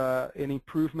was an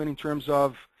improvement in terms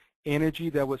of energy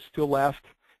that was still left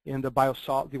in the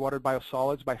water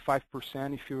biosolids by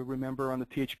 5%. If you remember on the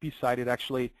THP side, it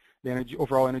actually, the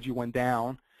overall energy went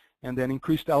down. And then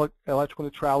increased electrical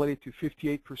neutrality to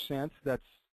 58%. That's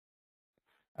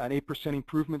an 8%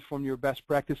 improvement from your best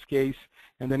practice case,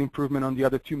 and then improvement on the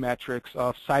other two metrics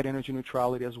of site energy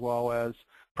neutrality as well as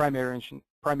primary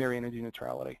energy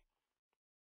neutrality.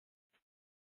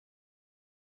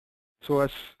 So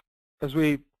as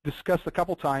we discussed a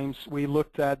couple times, we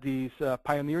looked at these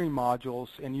pioneering modules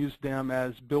and used them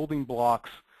as building blocks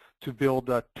to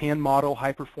build 10 model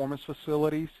high-performance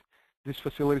facilities. These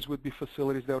facilities would be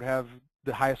facilities that would have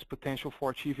the highest potential for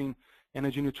achieving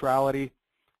energy neutrality,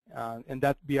 and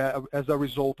that be as a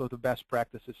result of the best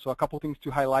practices. So a couple things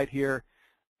to highlight here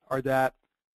are that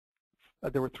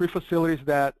there were 3 facilities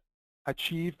that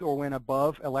achieved or went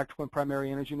above electrical and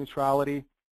primary energy neutrality.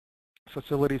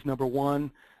 Facilities number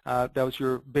 1, that was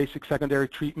your basic secondary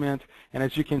treatment, and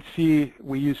as you can see,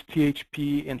 we use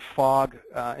THP and fog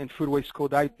and food waste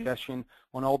co-digestion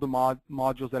on all the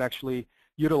modules that actually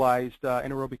utilized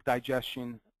anaerobic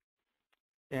digestion,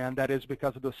 and that is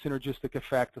because of the synergistic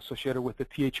effect associated with the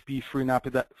THP freeing up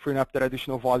that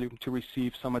additional volume to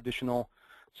receive some additional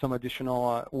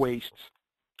wastes,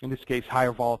 in this case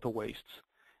higher volatile wastes.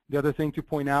 The other thing to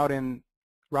point out, and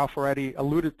Ralph already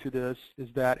alluded to this, is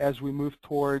that as we move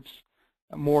towards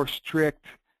a more strict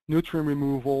nutrient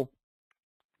removal,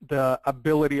 the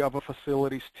ability of a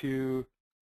facilities to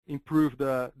improve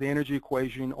the energy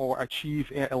equation or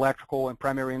achieve electrical and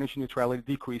primary energy neutrality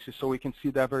decreases. So we can see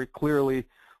that very clearly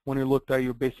when we looked at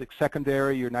your basic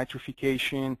secondary, your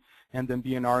nitrification, and then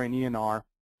BNR and ENR.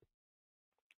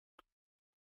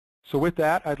 So with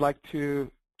that, I'd like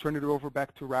to turn it over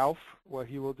back to Ralph, where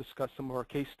he will discuss some of our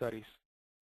case studies.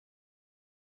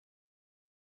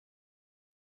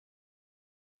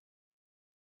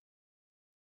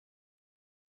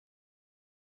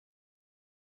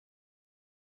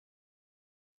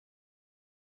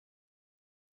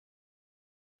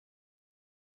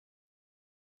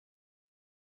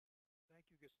 Thank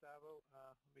you, Gustavo.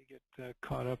 Let me get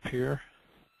caught up here.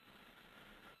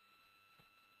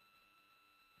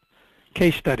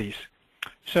 Case studies.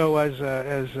 So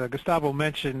as Gustavo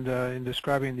mentioned in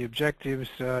describing the objectives,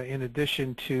 in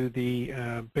addition to the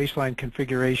baseline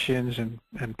configurations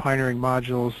and pioneering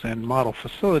modules and model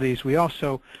facilities, we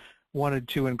also wanted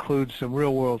to include some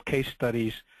real-world case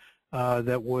studies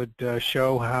that would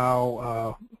show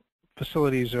how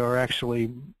facilities are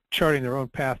actually charting their own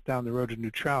path down the road to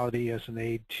neutrality as an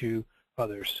aid to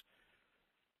others.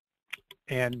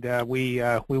 And we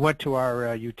went to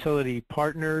our utility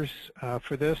partners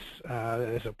for this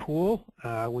as a pool.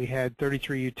 We had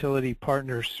 33 utility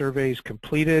partner surveys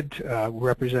completed,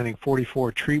 representing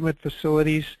 44 treatment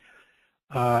facilities,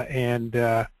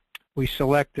 and we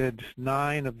selected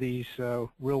 9 of these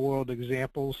real-world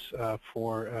examples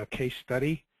for a case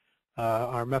study.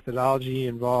 Our methodology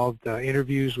involved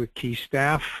interviews with key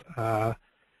staff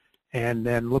and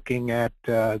then looking at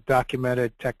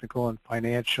documented technical and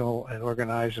financial and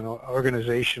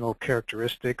organizational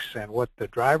characteristics and what the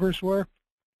drivers were.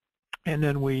 And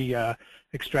then we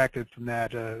extracted from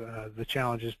that the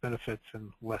challenges, benefits,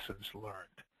 and lessons learned.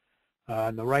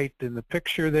 On the right in the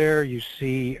picture there, you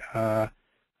see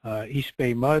East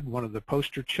Bay Mud, one of the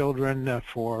poster children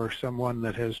for someone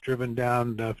that has driven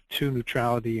down to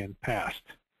neutrality and passed.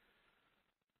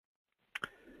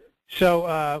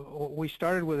 So we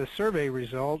started with a survey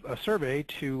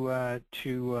to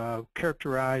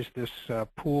characterize this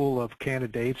pool of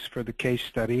candidates for the case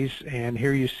studies. And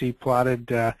here you see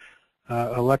plotted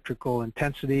electrical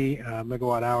intensity,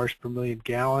 megawatt hours per million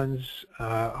gallons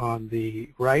on the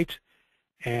right,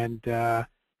 and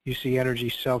you see energy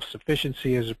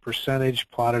self-sufficiency as a percentage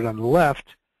plotted on the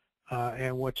left.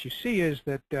 And what you see is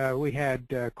that we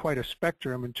had quite a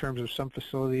spectrum in terms of some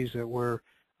facilities that were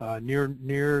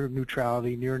near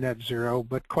neutrality, near net zero,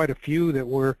 but quite a few that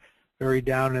were very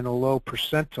down in a low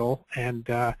percentile. And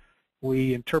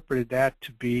we interpreted that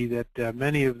to be that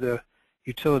many of the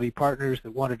utility partners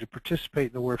that wanted to participate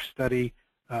in the WERF study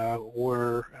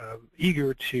were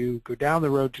eager to go down the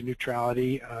road to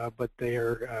neutrality, but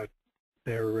their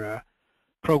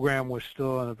program was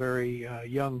still in a very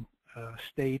young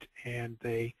state, and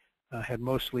they had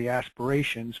mostly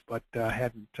aspirations, but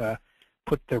hadn't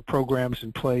put their programs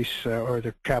in place or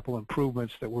the capital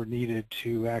improvements that were needed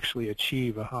to actually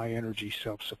achieve a high energy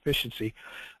self-sufficiency.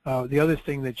 The other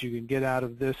thing that you can get out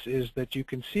of this is that you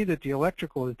can see that the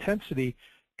electrical intensity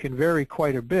can vary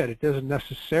quite a bit. It doesn't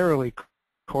necessarily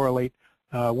correlate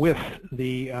with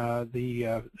the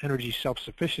energy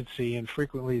self-sufficiency, and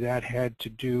frequently that had to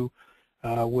do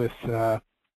with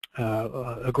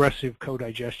aggressive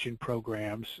co-digestion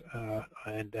programs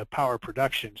and power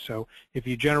production. So if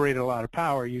you generated a lot of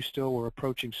power, you still were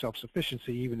approaching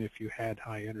self-sufficiency even if you had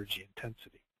high energy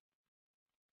intensity.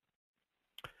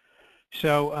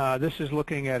 So this is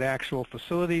looking at actual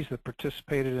facilities that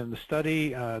participated in the study.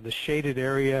 The shaded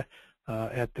area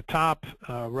at the top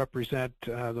represent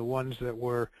the ones that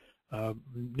were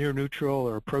near neutral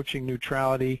or approaching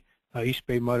neutrality. East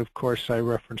Bay Mud, of course, I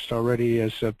referenced already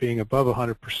as being above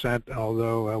 100%,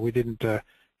 although we didn't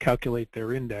calculate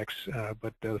their index,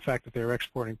 but the fact that they're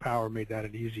exporting power made that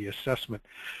an easy assessment.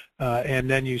 And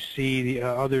then you see the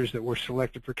others that were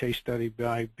selected for case study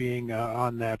by being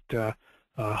on that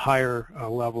higher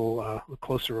level,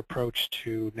 closer approach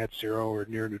to net zero or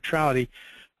near neutrality.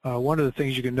 One of the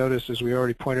things you can notice, as we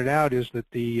already pointed out, is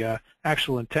that the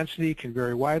actual intensity can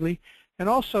vary widely, and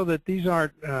also that these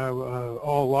aren't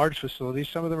all large facilities.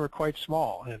 Some of them are quite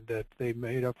small, and that they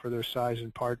made up for their size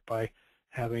in part by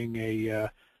having a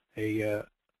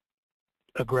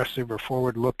aggressive or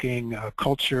forward-looking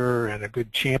culture and a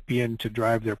good champion to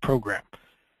drive their program.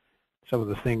 Some of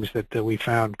the things that we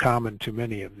found common to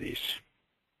many of these.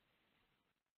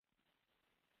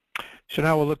 So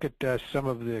now we'll look at some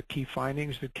of the key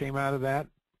findings that came out of that.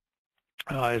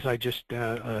 As I just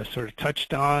sort of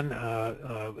touched on,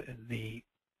 the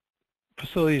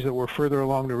facilities that were further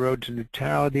along the road to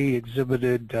neutrality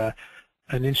exhibited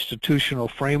an institutional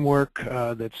framework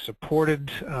that supported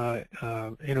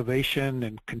innovation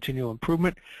and continual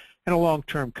improvement, and a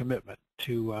long-term commitment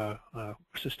to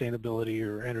sustainability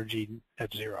or energy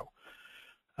at zero.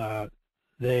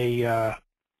 They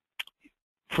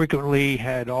frequently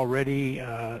had already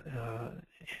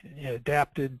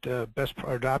adopted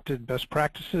best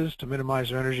practices to minimize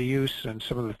their energy use, and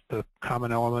some of the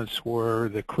common elements were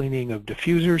the cleaning of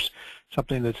diffusers,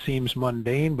 something that seems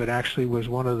mundane but actually was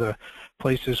one of the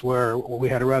places where we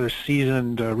had a rather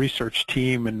seasoned research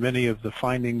team, and many of the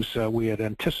findings we had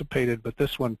anticipated, but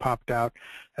this one popped out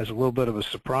as a little bit of a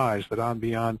surprise, that on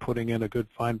beyond putting in a good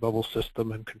fine bubble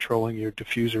system and controlling your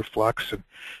diffuser flux and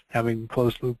having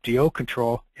closed loop DO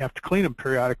control, you have to clean them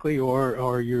periodically,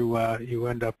 or you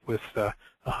end up with a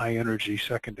high energy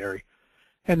secondary.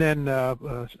 And then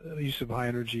use of high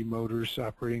energy motors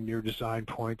operating near design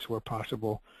points where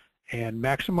possible, and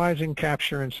maximizing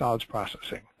capture and solids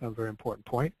processing, a very important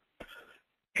point.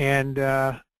 And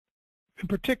in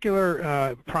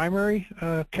particular, primary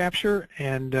capture,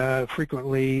 and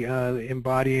frequently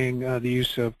embodying the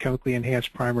use of chemically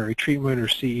enhanced primary treatment, or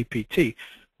CEPT,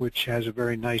 which has a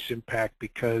very nice impact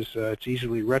because it's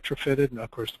easily retrofitted. And of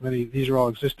course, these are all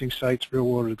existing sites,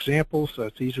 real-world examples, so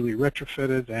it's easily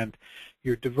retrofitted, and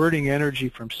you're diverting energy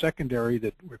from secondary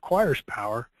that requires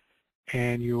power,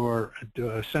 and you're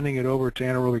sending it over to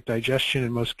anaerobic digestion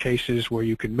in most cases where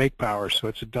you can make power, so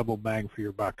it's a double bang for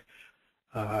your buck.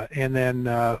 And then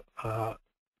a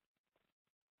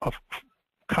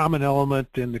common element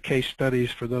in the case studies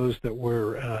for those that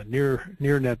were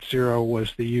near net zero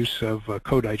was the use of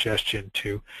co-digestion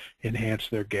to enhance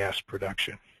their gas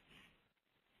production.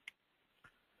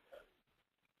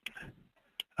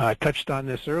 I touched on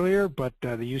this earlier, but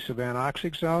the use of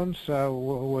anoxic zones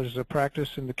was a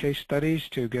practice in the case studies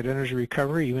to get energy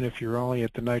recovery, even if you're only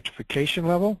at the nitrification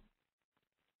level.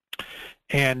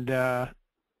 And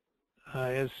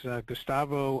as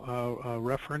Gustavo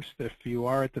referenced, if you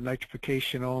are at the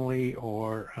nitrification only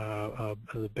or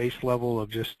the base level of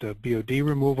just BOD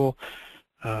removal,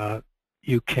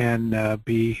 you can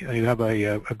you have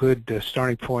a good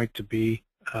starting point to be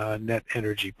net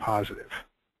energy positive.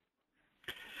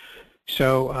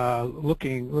 So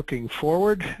looking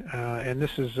forward, and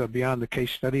this is beyond the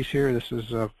case studies here, this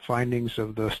is findings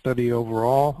of the study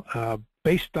overall.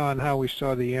 Based on how we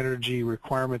saw the energy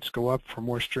requirements go up for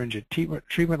more stringent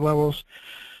treatment levels,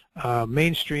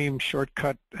 mainstream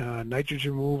shortcut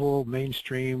nitrogen removal,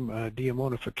 mainstream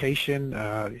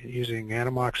deammonification using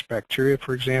Anammox bacteria,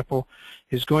 for example,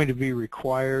 is going to be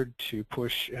required to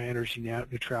push energy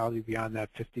neutrality beyond that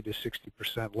 50 to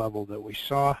 60% level that we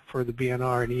saw for the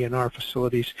BNR and ENR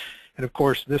facilities. And of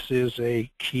course, this is a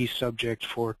key subject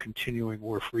for continuing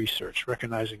WERF research,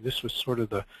 recognizing this was sort of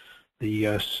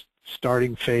the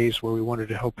starting phase where we wanted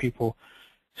to help people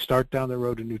start down the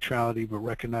road to neutrality, but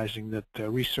recognizing that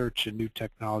research and new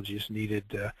technology is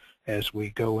needed as we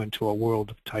go into a world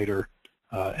of tighter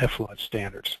effluent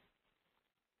standards.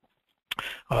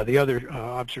 The other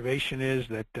observation is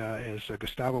that, as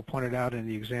Gustavo pointed out in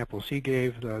the examples he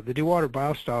gave, the dewater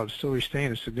biosolids still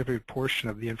retain a significant portion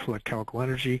of the influent chemical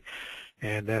energy,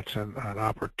 and that's an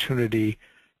opportunity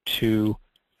to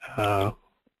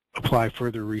apply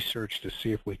further research to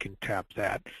see if we can tap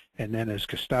that. And then, as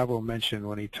Gustavo mentioned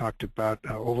when he talked about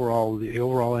the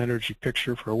overall energy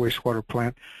picture for a wastewater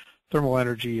plant, thermal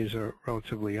energy is a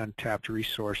relatively untapped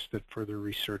resource that further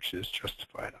research is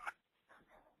justified on.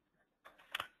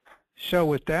 So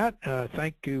with that,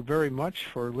 thank you very much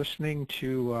for listening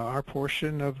to our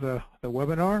portion of the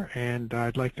webinar, and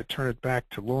I'd like to turn it back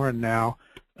to Lauren now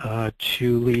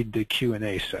to lead the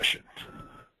Q&A session.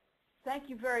 Thank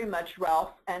you very much,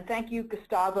 Ralph, and thank you,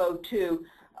 Gustavo, too.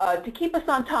 To keep us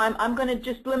on time, I'm going to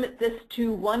just limit this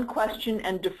to one question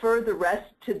and defer the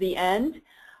rest to the end.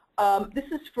 This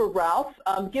is for Ralph.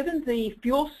 Given the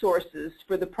fuel sources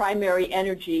for the primary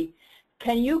energy,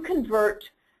 can you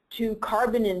convert to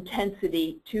carbon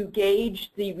intensity to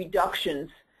gauge the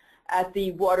reductions at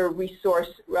the water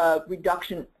resource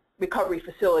reduction recovery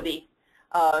facility,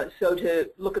 so to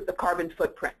look at the carbon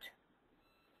footprint?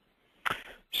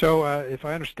 So if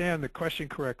I understand the question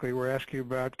correctly, we're asking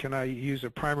about, can I use a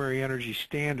primary energy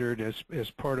standard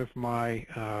as part of my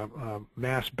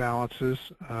mass balances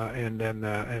and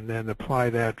then apply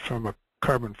that from a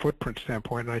carbon footprint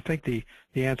standpoint? And I think the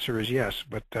answer is yes,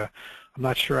 but I'm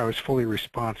not sure I was fully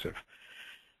responsive.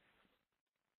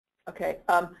 Okay.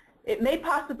 It may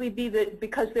possibly be that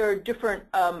because there are different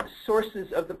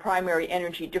sources of the primary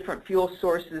energy, different fuel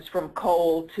sources from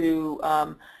coal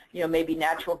to maybe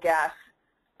natural gas.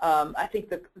 I think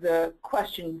the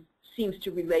question seems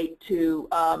to relate to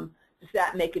does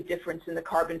that make a difference in the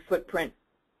carbon footprint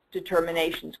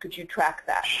determinations? Could you track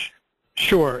that?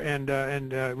 Sure,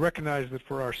 and recognize that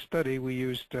for our study we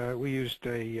used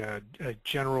a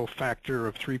general factor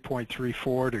of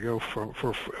 3.34 to go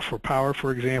for power,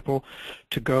 for example,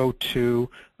 to go to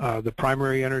the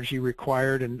primary energy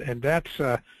required, and that's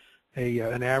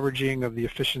an averaging of the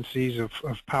efficiencies of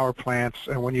power plants.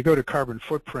 And when you go to carbon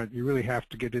footprint, you really have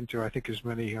to get into, I think as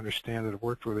many understand that have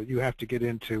worked with it, you have to get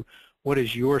into what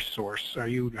is your source. Are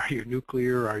you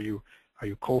nuclear? Are you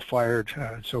coal-fired?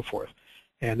 And so forth.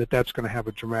 And that's going to have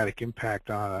a dramatic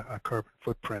impact on a carbon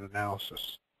footprint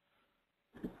analysis.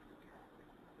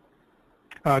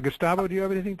 Gustavo, do you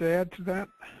have anything to add to that?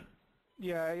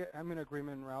 Yeah, I'm in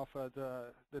agreement, Ralph.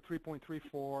 The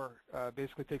 3.34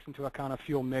 basically takes into account a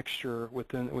fuel mixture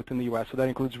within the U.S. So that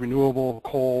includes renewable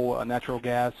coal, natural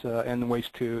gas, and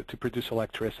waste to produce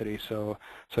electricity. So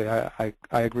yeah, I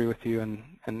agree with you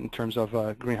in terms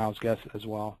of greenhouse gas as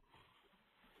well.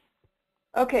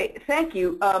 Okay, thank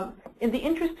you. In the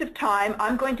interest of time,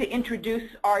 I'm going to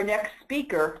introduce our next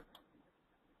speaker.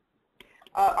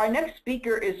 Our next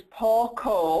speaker is Paul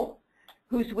Cole,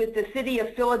 who's with the City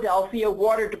of Philadelphia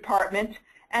Water Department,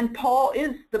 and Paul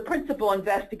is the principal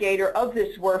investigator of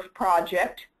this WERF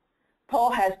project.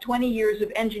 Paul has 20 years of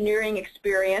engineering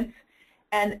experience,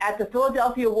 and at the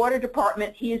Philadelphia Water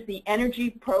Department, he is the Energy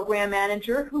Program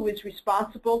Manager who is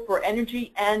responsible for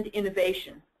energy and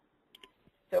innovation.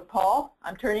 So Paul,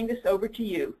 I'm turning this over to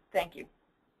you. Thank you.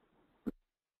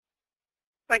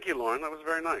 Thank you, Lauren. That was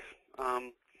very nice.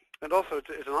 And also,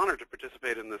 it's an honor to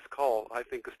participate in this call. I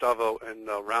think Gustavo and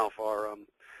Ralph are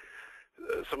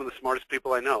some of the smartest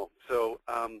people I know. So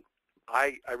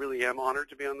I really am honored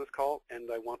to be on this call, and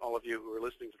I want all of you who are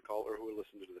listening to the call or who are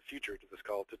listening to the future to this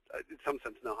call to, in some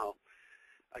sense, know how,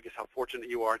 I guess, how fortunate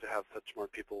you are to have such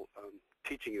smart people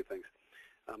teaching you things.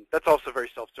 That's also very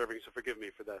self-serving, so forgive me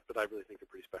for that, but I really think they're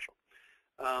pretty special.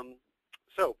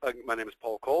 My name is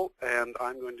Paul Cole, and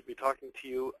I'm going to be talking to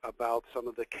you about some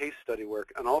of the case study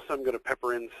work, and also I'm going to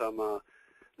pepper in some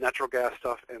natural gas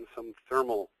stuff and some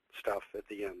thermal stuff at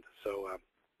the end. So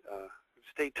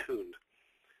stay tuned.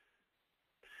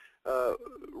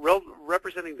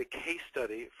 Representing the case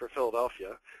study for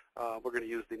Philadelphia, we're going to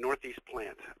use the Northeast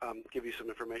plant. Give you some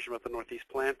information about the Northeast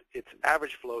plant. Its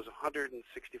average flow is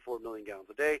 164 million gallons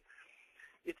a day.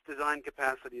 Its design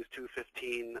capacity is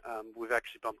 215. We've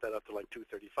actually bumped that up to like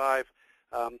 235.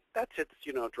 That's its,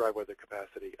 dry weather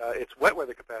capacity. Its wet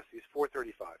weather capacity is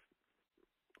 435.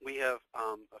 We have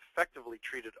effectively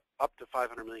treated up to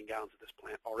 500 million gallons of this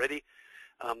plant already,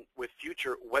 with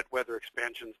future wet weather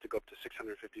expansions to go up to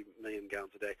 650 million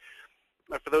gallons a day.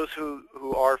 For those who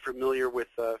are familiar with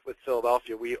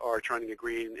Philadelphia, we are trying a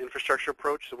green infrastructure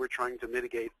approach, so we're trying to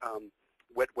mitigate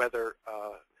wet weather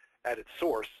at its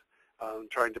source,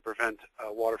 trying to prevent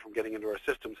water from getting into our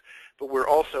systems. But we're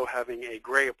also having a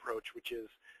gray approach, which is,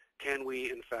 can we,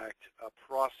 in fact,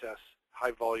 process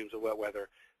high volumes of wet weather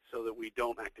so that we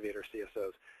don't activate our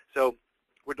CSOs? So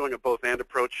we're doing a both-and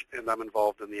approach, and I'm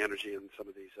involved in the energy and some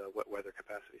of these wet weather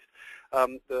capacities.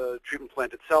 The treatment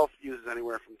plant itself uses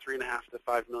anywhere from $3.5 to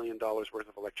 $5 million worth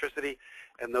of electricity,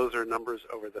 and those are numbers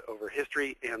over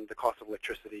history, and the cost of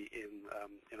electricity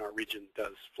in our region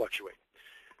does fluctuate.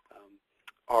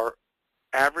 Our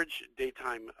average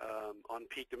daytime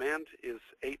on-peak demand is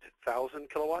 8,000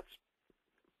 kilowatts.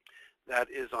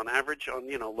 That is on average. On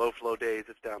low flow days,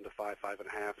 it's down to 5,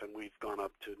 5.5, and we've gone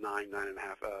up to 9,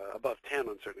 9.5, above 10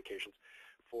 on certain occasions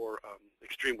for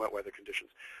extreme wet weather conditions.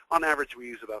 On average, we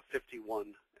use about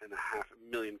 51.5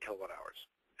 million kilowatt hours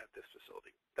at this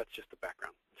facility. That's just the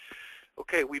background.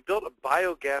 Okay, we built a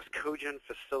biogas cogen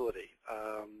facility.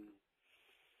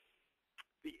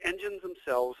 The engines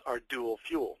themselves are dual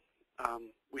fuel.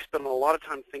 We spent a lot of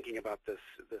time thinking about this,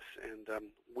 and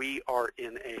we are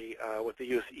in a what the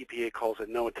U.S. EPA calls a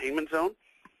no attainment zone.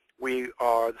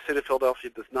 The city of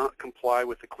Philadelphia does not comply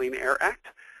with the Clean Air Act.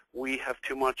 We have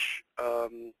too much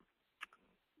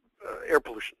air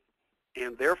pollution,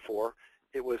 and therefore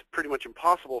it was pretty much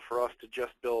impossible for us to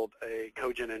just build a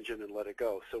cogen engine and let it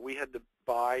go. So we had to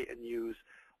buy and use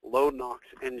low NOx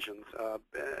engines.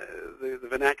 The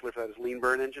vernacular for that is lean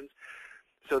burn engines.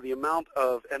 So the amount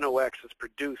of NOx that's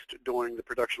produced during the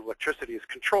production of electricity is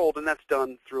controlled, and that's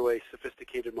done through a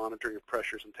sophisticated monitoring of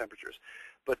pressures and temperatures.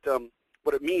 But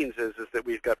what it means is that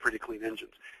we've got pretty clean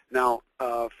engines. Now,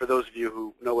 for those of you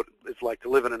who know what it's like to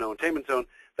live in a no attainment zone,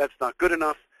 that's not good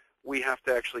enough. We have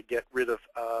to actually get rid of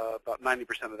about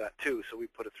 90% of that too, so we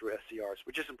put it through SCRs,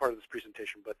 which isn't part of this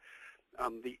presentation, but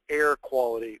the air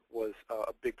quality was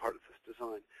a big part of this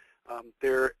design.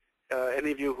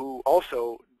 Any of you who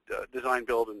also design,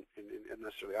 build, and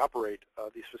necessarily operate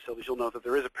these facilities, you'll know that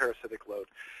there is a parasitic load.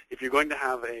 If you're going to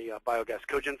have a biogas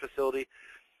cogen facility,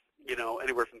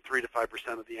 anywhere from 3 to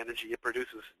 5% of the energy it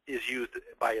produces is used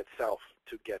by itself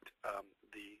to get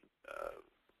the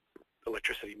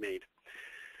electricity made.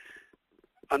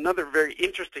 Another very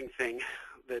interesting thing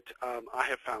that I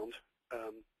have found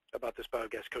about this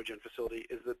biogas cogen facility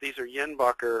is that these are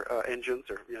Jenbacher engines,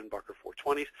 or Jenbacher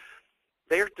 420s.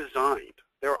 They're designed,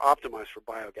 they're optimized for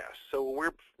biogas. So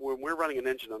when we're running an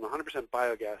engine on 100%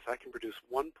 biogas, I can produce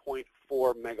 1.4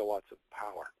 megawatts of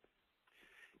power.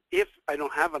 If I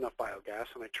don't have enough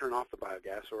biogas and I turn off the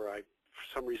biogas, or I, for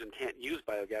some reason, can't use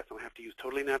biogas and I have to use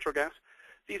totally natural gas,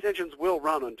 these engines will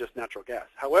run on just natural gas.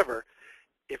 However,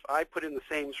 if I put in the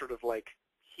same sort of like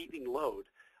heating load,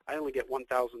 I only get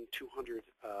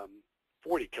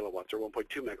 1,240 kilowatts, or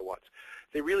 1.2 megawatts.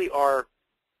 They really are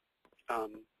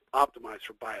optimized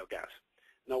for biogas.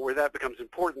 Now, where that becomes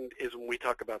important is when we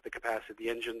talk about the capacity of the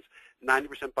engines.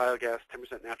 90% biogas,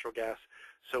 10% natural gas.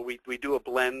 So we do a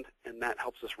blend, and that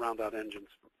helps us round out engines.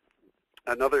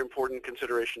 Another important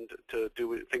consideration to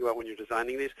think about when you're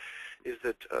designing these is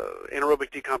that anaerobic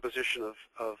decomposition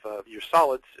of your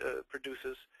solids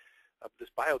produces this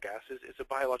biogas. It's a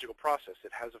biological process.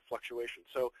 It has a fluctuation.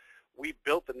 So we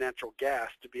built the natural gas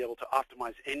to be able to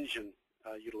optimize engine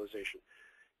utilization.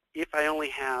 If I only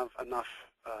have enough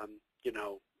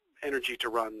energy to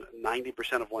run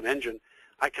 90% of one engine,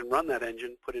 I can run that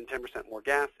engine, put in 10% more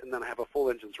gas, and then I have a full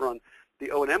engine's run.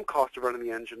 The O&M cost of running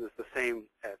the engine is the same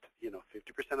at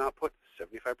 50% output,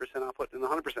 75% output, and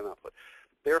 100% output.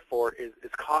 Therefore,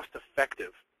 it's cost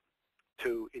effective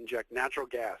to inject natural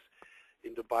gas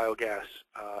into biogas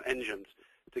engines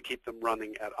to keep them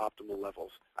running at optimal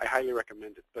levels. I highly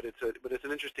recommend it, but it's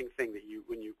an interesting thing that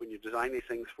when you design these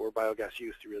things for biogas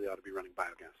use, you really ought to be running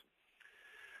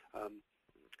biogas.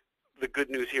 The good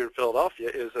news here in Philadelphia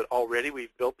is that already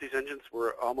we've built these engines.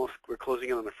 We're closing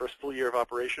in on the first full year of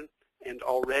operation, and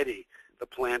already the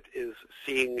plant is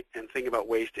seeing and thinking about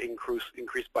ways to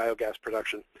increase biogas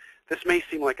production. This may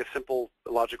seem like a simple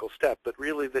logical step, but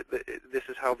really this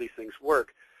is how these things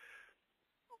work.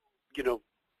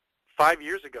 5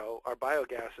 years ago, our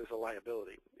biogas is a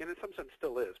liability, and in some sense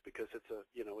still is, because it's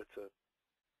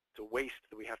a waste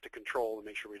that we have to control and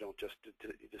make sure we don't just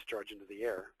discharge into the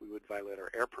air. We would violate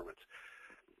our air permits.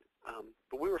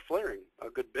 But we were flaring a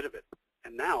good bit of it,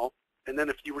 and then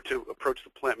if you were to approach the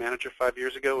plant manager 5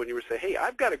 years ago and you were to say, hey,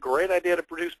 I've got a great idea to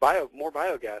produce more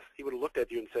biogas, he would have looked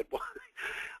at you and said, well,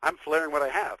 I'm flaring what I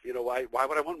have. Why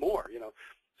would I want more?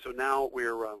 So now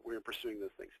we're pursuing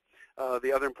those things.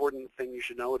 The other important thing you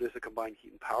should know, it is a combined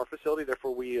heat and power facility.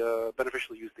 Therefore, we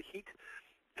beneficially use the heat,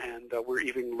 and we're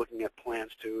even looking at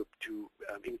plans to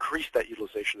increase that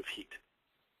utilization of heat.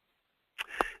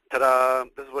 Ta-da!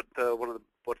 This is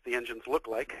what the engines look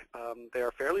like. They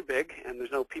are fairly big, and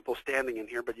there's no people standing in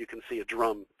here, but you can see a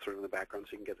drum sort of in the background,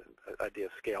 so you can get an idea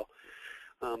of scale.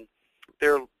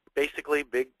 They're basically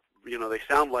big. They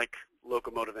sound like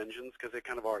locomotive engines because they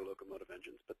kind of are locomotive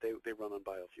engines, but they run on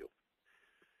biofuel.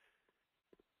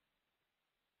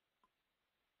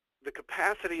 The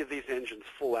capacity of these engines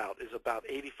full out is about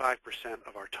 85%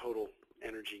 of our total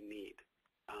energy need.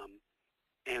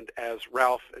 And as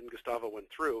Ralph and Gustavo went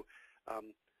through,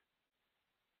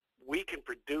 we can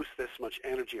produce this much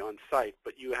energy on site,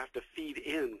 but you have to feed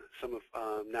in some of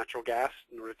natural gas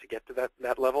in order to get to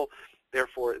that level.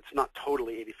 Therefore, it's not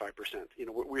totally 85%.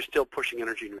 We're still pushing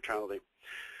energy neutrality.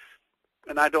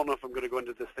 And I don't know if I'm going to go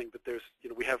into this thing, but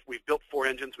we've built 4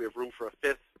 engines. We have room for a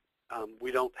 5th.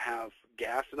 We don't have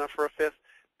gas enough for a 5th,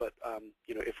 but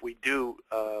if we do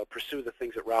pursue the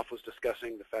things that Ralph was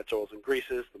discussing, the fats, oils, and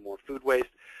greases, the more food waste,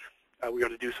 we're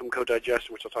going to do some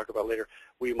co-digestion, which I'll talk about later,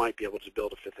 we might be able to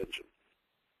build a 5th engine.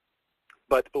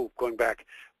 But, going back,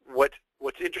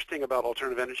 what's interesting about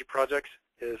alternative energy projects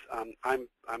is I'm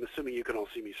assuming you can all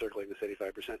see me circling this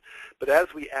 85%. But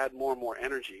as we add more and more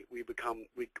energy, we come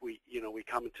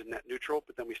into net neutral,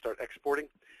 but then we start exporting.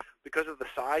 Because of the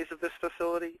size of this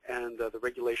facility and the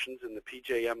regulations in the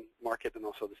PJM market and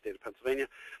also the state of Pennsylvania,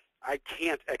 I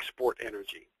can't export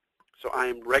energy. So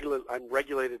I'm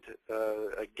regulated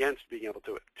against being able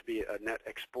to be a net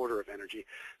exporter of energy.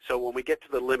 So when we get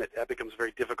to the limit, that becomes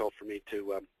very difficult for me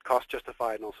to cost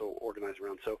justify and also organize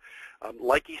around. So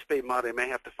like East Bay Mud, I may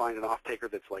have to find an off-taker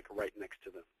that's like right next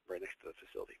to the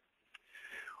facility.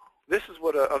 This is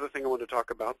what other thing I want to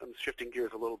talk about. I'm shifting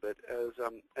gears a little bit.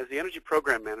 As the energy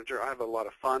program manager, I have a lot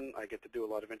of fun. I get to do a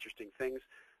lot of interesting things,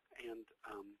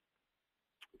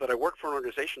 but I work for an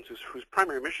organization whose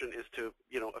primary mission is to,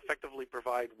 effectively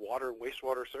provide water and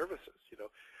wastewater services.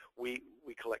 We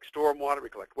collect stormwater, we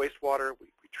collect wastewater, we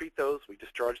treat those, we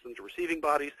discharge them to receiving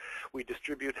bodies, we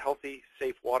distribute healthy,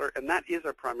 safe water, and that is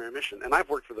our primary mission. And I've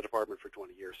worked for the department for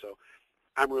 20 years, so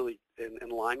I'm really in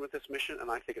line with this mission,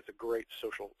 and I think it's a great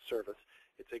social service.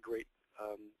 It's a great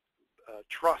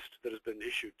trust that has been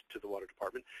issued to the water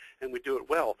department, and we do it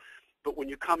well. But when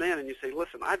you come in and you say,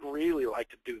 listen, I'd really like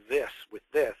to do this with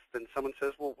this, then someone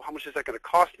says, well, how much is that going to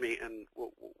cost me, and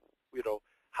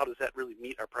how does that really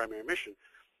meet our primary mission?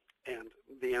 And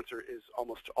the answer is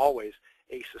almost always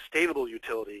a sustainable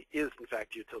utility is, in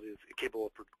fact, a utility that's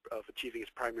capable of achieving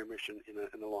its primary mission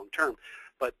in the long term.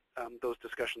 But those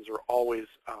discussions are always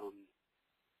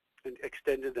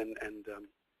extended and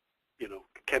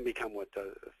can become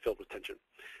filled with tension.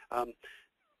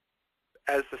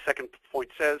 As the second point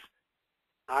says,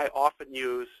 I often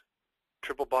use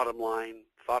triple bottom line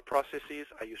thought processes.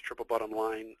 I use triple bottom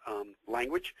line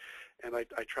language, and I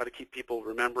try to keep people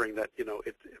remembering that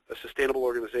a sustainable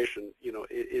organization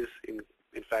is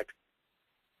in fact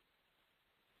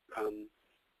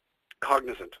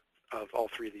cognizant of all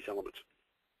 3 of these elements.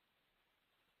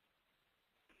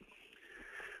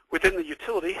 Within the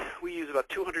utility, we use about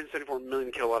 274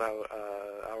 million kilowatt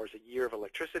hours a year of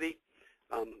electricity.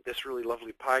 This really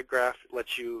lovely pie graph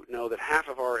lets you know that half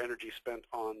of our energy is spent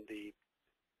on the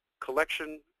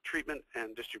collection, treatment,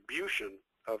 and distribution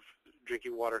of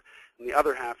drinking water, and the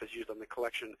other half is used on the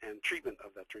collection and treatment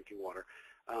of that drinking water.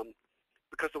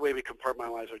 because the way we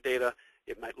compartmentalize our data,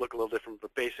 it might look a little different,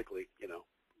 but basically,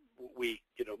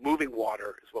 moving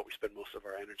water is what we spend most of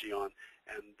our energy on,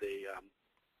 and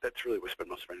that's really what we spend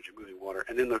most of our energy moving water.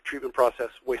 And in the treatment process,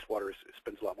 wastewater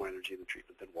spends a lot more energy in the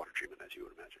treatment than water treatment, as you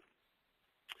would imagine.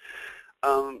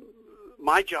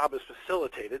 My job is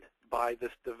facilitated by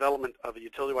this development of a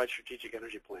utility-wide strategic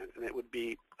energy plan, and it would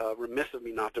be remiss of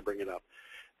me not to bring it up.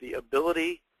 The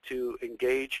ability to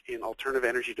engage in alternative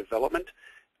energy development,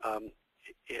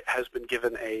 it has been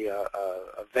given a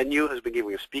venue, has been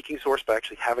given a speaking source by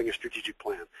actually having a strategic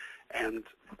plan. And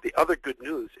the other good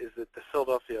news is that the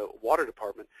Philadelphia Water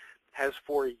Department has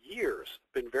for years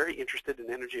been very interested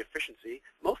in energy efficiency,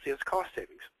 mostly as cost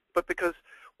savings. But because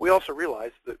we also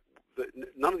realize that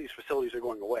none of these facilities are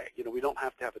going away. We don't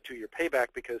have to have a 2-year payback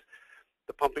because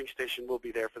the pumping station will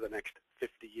be there for the next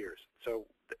 50 years. So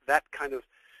that kind of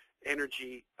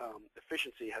energy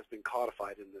efficiency has been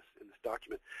codified in this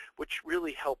document, which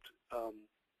really helped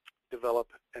develop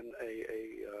an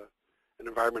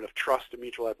environment of trust and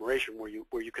mutual admiration, where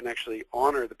you can actually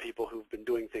honor the people who've been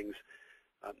doing things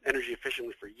energy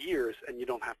efficiently for years, and you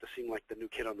don't have to seem like the new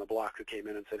kid on the block who came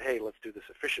in and said, "Hey, let's do this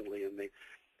efficiently," and they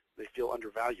feel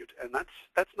undervalued. And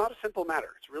that's not a simple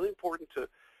matter. It's really important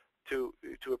to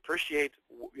appreciate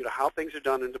how things are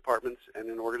done in departments and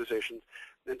in organizations,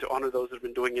 and to honor those that have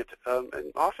been doing it,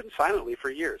 and often silently,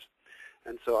 for years.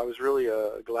 And so I was really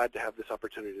glad to have this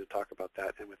opportunity to talk about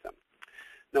that and with them.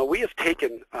 Now, we have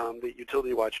taken the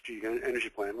Utility-Wide Strategic Energy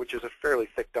Plan, which is a fairly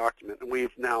thick document, and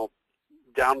we've now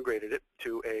downgraded it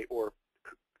to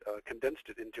condensed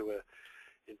it into a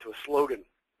slogan: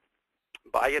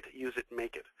 buy it, use it,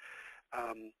 make it.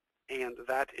 And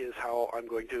that is how I'm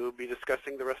going to be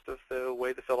discussing the rest of the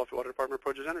way the Philadelphia Water Department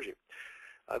approaches energy.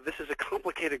 This is a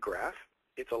complicated graph.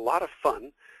 It's a lot of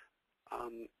fun.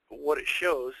 What it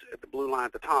shows at the blue line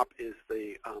at the top is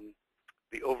the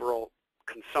overall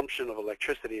consumption of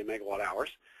electricity in megawatt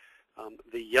hours.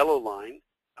 The yellow line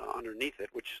underneath it,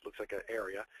 which looks like an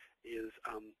area, is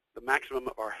the maximum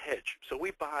of our hedge. So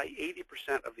we buy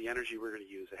 80% of the energy we're going to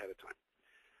use ahead of time.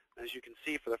 As you can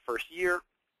see, for the first year,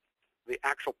 the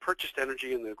actual purchased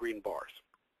energy in the green bars.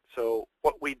 So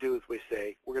what we do is we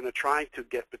say we're going to try to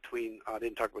get between, I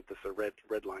didn't talk about this, the red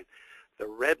line. The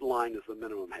red line is the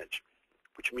minimum hedge,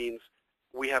 which means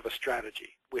we have a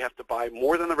strategy. We have to buy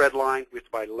more than the red line. We have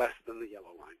to buy less than the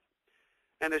yellow line.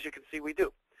 And as you can see, we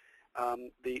do.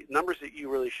 The numbers that you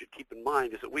really should keep in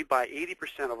mind is that we buy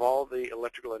 80% of all the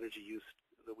electrical energy use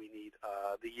that we need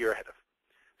the year ahead of.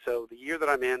 So the year that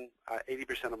I'm in,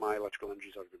 80% of my electrical energy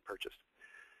has already been purchased.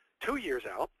 2 years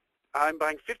out, I'm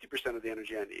buying 50% of the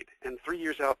energy I need, and 3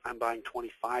 years out, I'm buying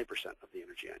 25% of the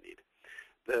energy I need.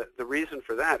 The reason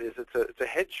for that is it's a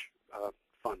hedge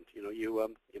fund.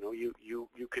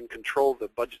 You can control the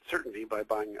budget certainty by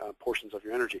buying portions of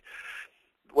your energy.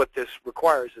 What this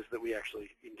requires is that we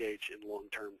actually engage in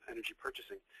long-term energy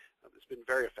purchasing. It's been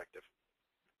very effective.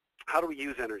 How do we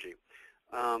use energy?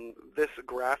 This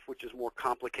graph, which is more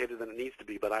complicated than it needs to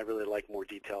be, but I really like more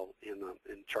detail in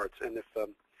charts. And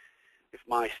if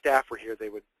my staff were here, they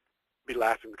would be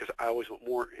laughing because I always want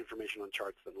more information on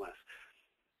charts than less.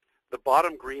 The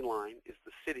bottom green line is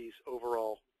the city's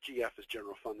overall, GF is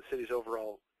general fund, the city's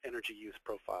overall energy use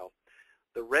profile.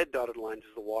 The red dotted line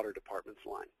is the water department's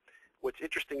line. What's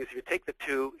interesting is if you take the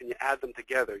two and you add them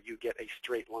together, you get a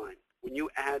straight line. When you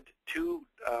add two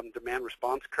demand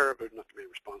response curves, or not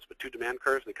demand response, but two demand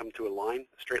curves, they come to a line,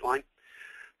 a straight line.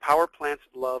 Power plants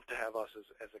love to have us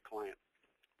as a client.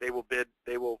 They will bid,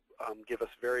 they will give us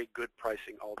very good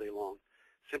pricing all day long,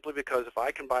 simply because if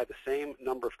I can buy the same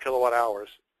number of kilowatt hours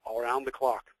all around the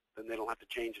clock, then they don't have to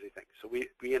change anything. So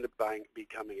we end up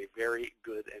becoming a very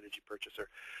good energy purchaser.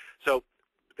 So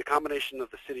the combination of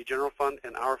the city general fund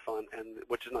and our fund, and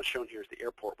which is not shown here is the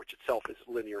airport, which itself is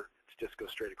linear, it just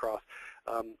goes straight across,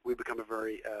 we become a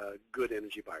very good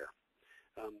energy buyer.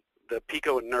 The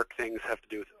PICO and NERC things have to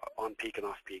do with on-peak and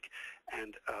off-peak.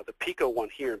 And the PICO one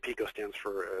here, and PICO stands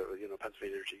for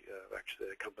Pennsylvania Energy, actually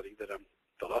a company that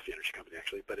Philadelphia Energy Company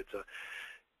actually, but it's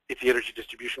the energy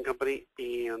distribution company,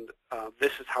 and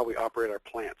this is how we operate our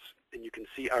plants. And you can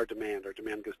see our demand. Our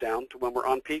demand goes down to when we're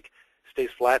on peak, stays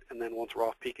flat, and then once we're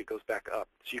off peak, it goes back up.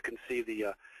 So you can see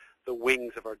the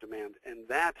wings of our demand, and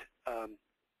that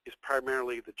is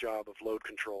primarily the job of load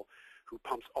control, who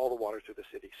pumps all the water through the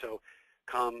city. So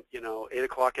come 8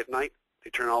 o'clock at night, they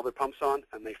turn all their pumps on,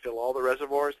 and they fill all the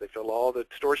reservoirs, they fill all the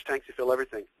storage tanks, they fill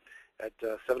everything. At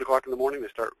 7 o'clock in the morning, they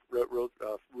start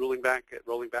rolling back,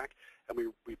 and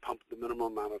we pump the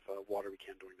minimum amount of water we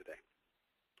can during the day.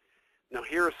 Now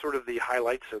here are sort of the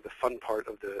highlights of the fun part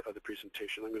of the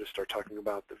presentation. I'm going to start talking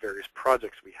about the various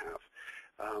projects we have.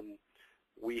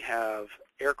 we have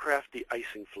aircraft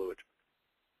de-icing fluid.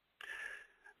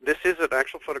 This is an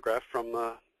actual photograph from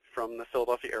the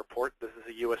Philadelphia airport. This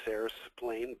is a U.S. Air's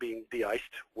plane being de-iced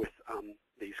with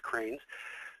these cranes.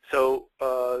 So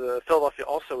the Philadelphia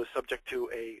also is subject to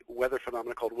a weather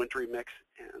phenomenon called wintry mix,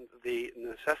 and the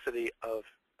necessity of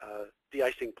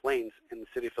de-icing planes in the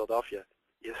city of Philadelphia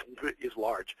is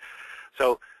large.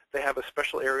 So they have a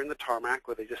special area in the tarmac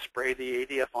where they just spray the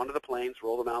ADF onto the planes,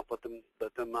 roll them out, let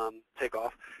them take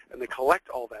off, and they collect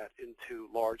all that into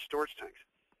large storage tanks.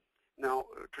 Now,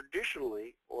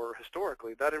 traditionally or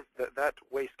historically, that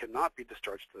waste cannot be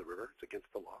discharged to the river. It's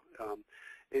against the law.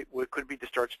 It could be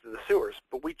discharged to the sewers,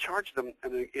 but we charge them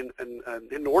an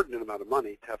inordinate amount of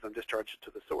money to have them discharged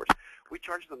to the sewers. We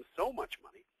charge them so much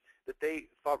money that they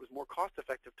thought it was more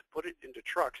cost-effective to put it into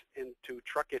trucks and to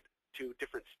truck it to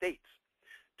different states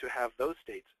to have those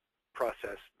states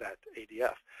process that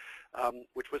ADF,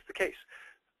 which was the case.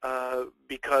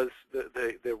 Because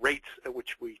the rates at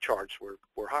which we charged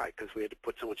were high, because we had to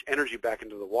put so much energy back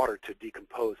into the water to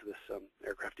decompose this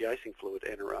aircraft de-icing fluid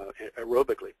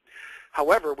aerobically.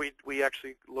 However, we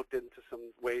actually looked into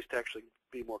some ways to actually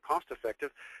be more cost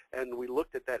effective, and we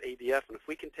looked at that ADF, and if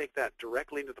we can take that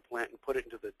directly into the plant and put it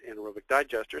into the anaerobic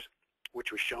digesters,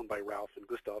 which was shown by Ralph and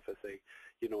Gustav as a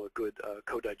good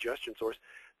co-digestion source,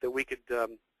 that we could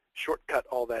shortcut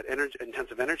all that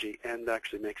intensive energy and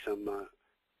actually make some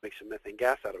methane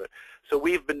gas out of it. So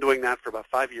we've been doing that for about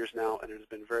 5 years now, and it has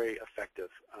been very effective.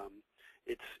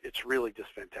 It's really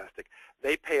just fantastic.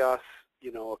 They pay us,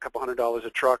 a couple $100 a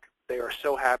truck. They are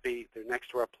so happy. They're next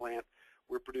to our plant.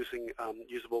 We're producing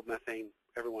usable methane.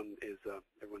 Everyone's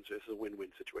a win-win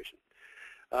situation.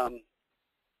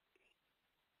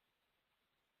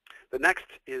 The next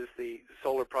is the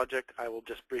solar project. I will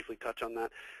just briefly touch on that.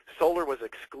 Solar was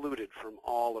excluded from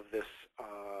all of this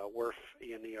WERF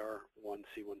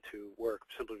ENER1C12 work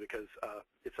simply because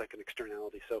it's like an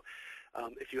externality. So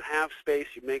if you have space,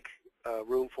 you make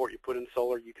room for it, you put in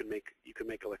solar, you can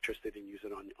make electricity and use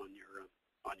it on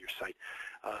your site.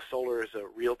 Solar is a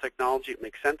real technology. It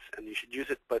makes sense, and you should use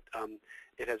it, but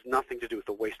it has nothing to do with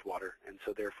the wastewater, and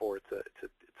so therefore it's a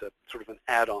sort of an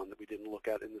add-on that we didn't look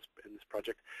at in this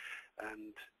project,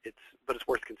 and but it's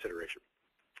worth consideration.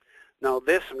 Now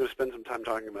this, I'm going to spend some time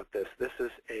talking about this. This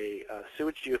is a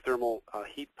sewage geothermal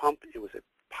heat pump. It was a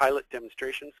pilot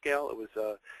demonstration scale. It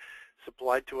was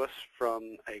supplied to us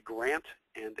from a grant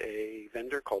and a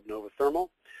vendor called Nova Thermal.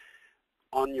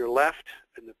 On your left,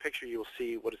 in the picture, you'll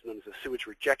see what is known as a sewage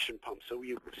rejection pump. So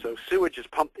sewage is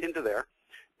pumped into there,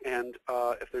 and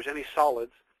if there's any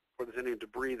solids or there's any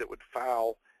debris that would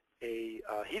foul a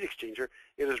heat exchanger,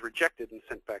 it is rejected and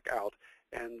sent back out,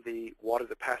 and the water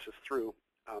that passes through,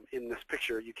 in this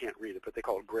picture, you can't read it, but they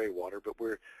call it gray water, but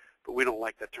we don't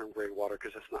like that term gray water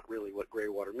because that's not really what gray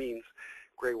water means.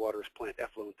 Gray water is plant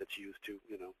effluent that's used to,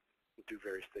 do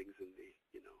various things in the,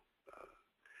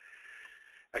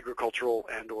 agricultural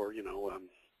and or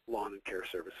lawn and care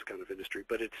services kind of industry,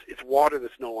 but it's water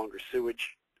that's no longer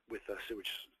sewage with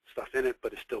sewage stuff in it,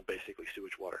 but it's still basically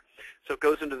sewage water. So it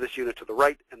goes into this unit to the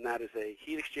right, and that is a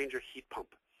heat exchanger heat pump.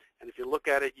 And if you look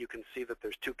at it, you can see that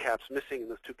there's two caps missing, and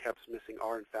those two caps missing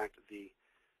are in fact the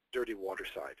dirty water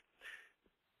side.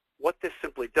 What this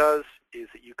simply does is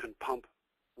that you can pump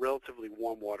relatively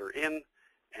warm water in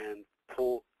and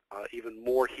pull even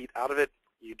more heat out of it.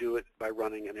 You do it by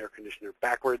running an air conditioner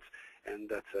backwards, and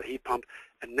that's a heat pump.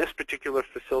 And this particular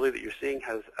facility that you're seeing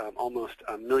has almost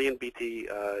 1 million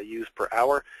BTUs per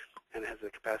hour, and it has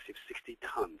a capacity of 60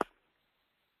 tons.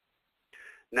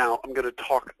 Now, I'm going to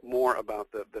talk more about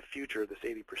the future, this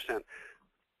 80%.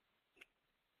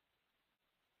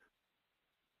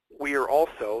 We are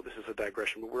also, this is a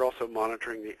digression, but we're also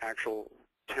monitoring the actual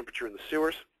temperature in the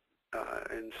sewers,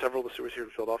 in several of the sewers here in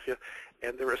Philadelphia,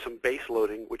 and there is some base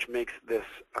loading which makes this,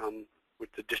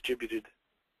 with the distributed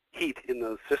heat in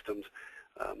those systems,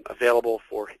 available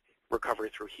for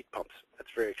recovery through heat pumps. That's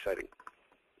very exciting.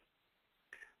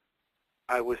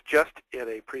 I was just at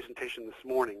a presentation this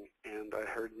morning, and I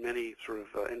heard many sort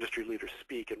of industry leaders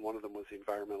speak, and one of them was the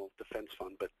Environmental Defense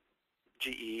Fund, but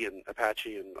GE and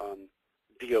Apache and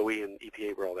DOE and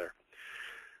EPA were all there.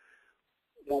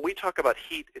 When we talk about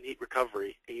heat and heat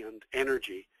recovery and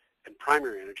energy and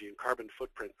primary energy and carbon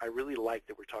footprint, I really like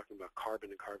that we're talking about carbon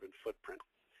and carbon footprint.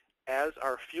 As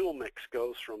our fuel mix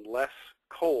goes from less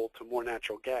coal to more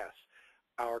natural gas,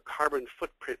 our carbon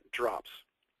footprint drops.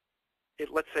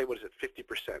 Let's say, what is it,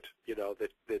 50%,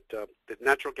 that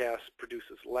natural gas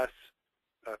produces less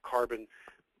carbon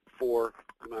for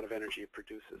the amount of energy it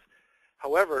produces.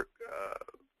 However,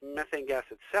 methane gas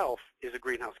itself is a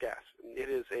greenhouse gas. It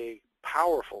is a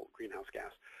powerful greenhouse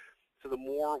gas. So the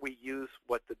more we use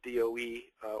what the DOE,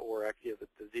 or actually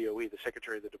the DOE, the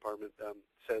Secretary of the Department,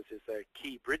 says is a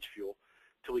key bridge fuel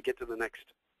till we get to the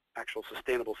next actual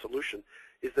sustainable solution,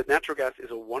 is that natural gas is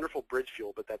a wonderful bridge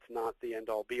fuel, but that's not the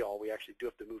end-all be-all. We actually do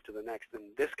have to move to the next. And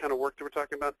this kind of work that we're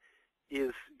talking about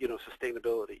is,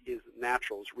 sustainability, is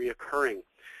natural, is reoccurring,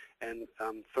 and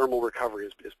thermal recovery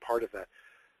is part of that.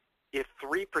 If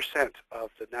 3%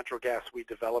 of the natural gas we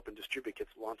develop and distribute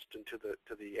gets launched into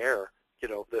the air,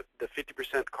 the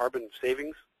 50% carbon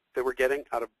savings that we're getting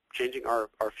out of changing our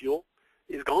fuel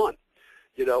is gone.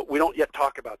 We don't yet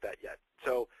talk about that yet.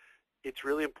 So it's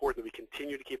really important that we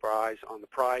continue to keep our eyes on the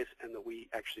prize and that we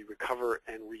actually recover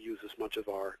and reuse as much of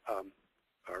our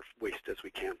waste as we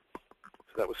can.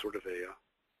 So that was sort of a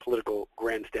political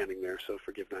grandstanding there, so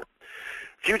forgive that.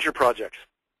 Future projects.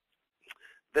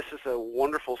 This is a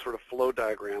wonderful sort of flow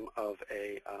diagram of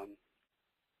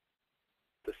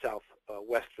the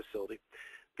southwest facility.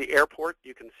 The airport,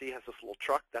 you can see, has this little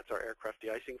truck. That's our aircraft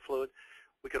de-icing fluid.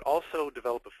 We could also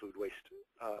develop a food waste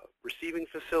receiving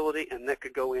facility, and that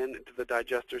could go into the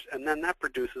digesters, and then that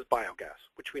produces biogas,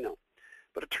 which we know.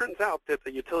 But it turns out that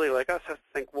a utility like us has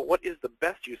to think, well, what is the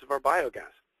best use of our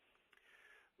biogas?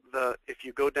 If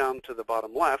you go down to the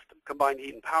bottom left, combined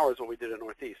heat and power is what we did in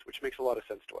Northeast, which makes a lot of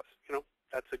sense to us.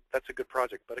 That's a good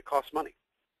project, but it costs money.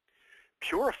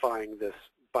 Purifying this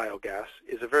biogas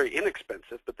is a very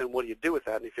inexpensive, but then what do you do with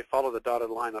that? And if you follow the dotted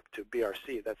line up to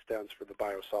BRC, that stands for the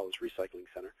Biosolids Recycling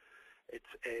Center. It's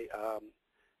a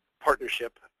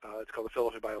partnership. It's called the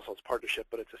Philadelphia Biosolids Partnership,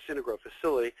 but it's a Synagro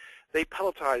facility. They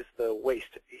pelletize the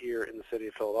waste here in the city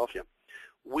of Philadelphia.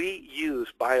 We use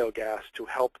biogas to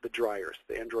help the dryers,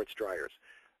 the Android's dryers.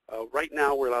 Right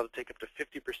now, we're allowed to take up to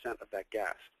 50% of that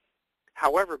gas.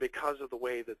 However, because of the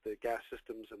way that the gas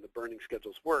systems and the burning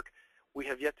schedules work, we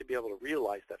have yet to be able to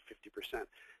realize that 50%.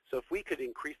 So if we could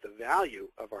increase the value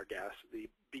of our gas, the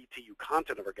BTU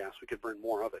content of our gas, we could burn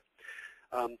more of it.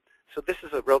 So this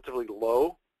is a relatively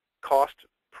low-cost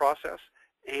process,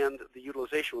 and the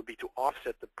utilization would be to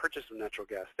offset the purchase of natural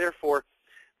gas. Therefore,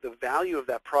 the value of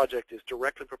that project is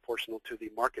directly proportional to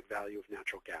the market value of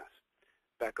natural gas.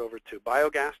 Back over to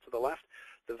biogas to the left.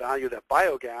 The value of that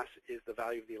biogas is the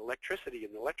value of the electricity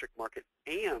in the electric market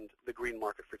and the green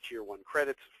market for Tier 1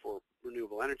 credits for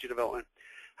renewable energy development.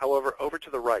 However, over to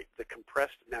the right, the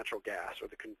compressed natural gas or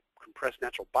the compressed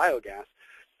natural biogas,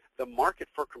 the market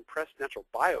for compressed natural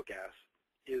biogas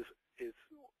is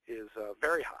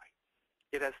very high.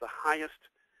 It has the highest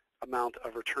amount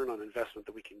of return on investment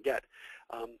that we can get.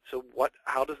 So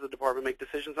how does the department make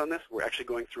decisions on this? We're actually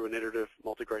going through an iterative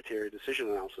multi-criteria decision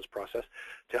analysis process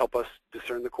to help us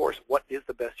discern the course. What is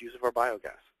the best use of our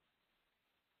biogas?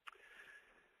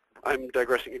 I'm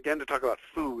digressing again to talk about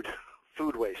food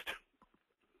waste.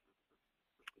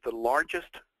 The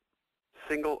largest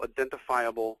single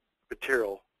identifiable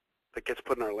material that gets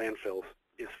put in our landfills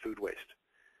is food waste.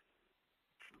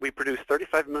 We produce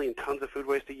 35 million tons of food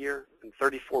waste a year, and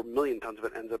 34 million tons of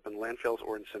it ends up in landfills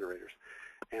or incinerators,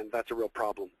 and that's a real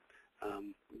problem.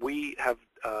 We have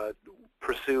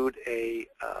pursued a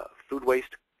food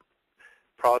waste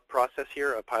process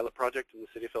here, a pilot project in the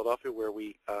city of Philadelphia, where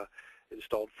we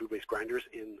installed food waste grinders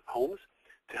in homes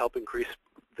to help increase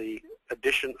the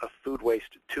addition of food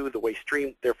waste to the waste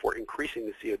stream, therefore increasing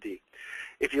the COD.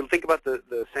 If you think about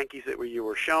the Sankeys that you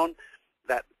were shown,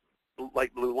 that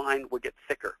light blue line would get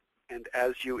thicker, and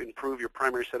as you improve your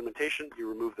primary sedimentation, you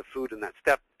remove the food in that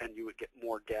step, and you would get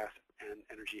more gas and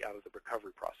energy out of the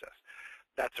recovery process.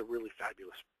 That's a really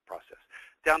fabulous process.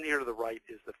 Down here to the right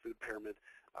is the food pyramid.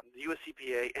 The US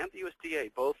EPA and the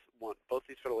USDA both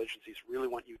these federal agencies really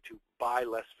want you to buy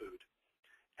less food.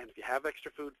 And if you have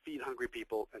extra food, feed hungry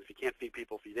people, and if you can't feed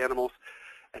people, feed animals.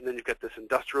 And then you've got this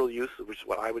industrial use, which is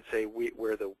what I would say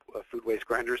where the food waste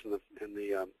grinders and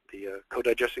the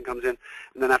co-digestion comes in.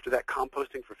 And then after that,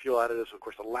 composting for fuel additives. Of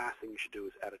course, the last thing you should do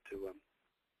is add it to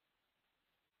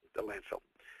the landfill.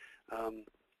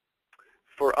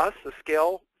 For us, the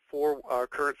scale for our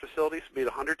current facilities would be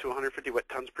 100 to 150 wet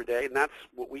tons per day, and that's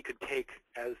what we could take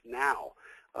as now.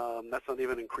 That's not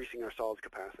even increasing our solids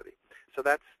capacity. So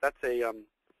that's a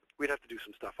we'd have to do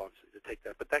some stuff, obviously, to take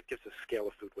that, but that gives the scale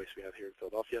of food waste we have here in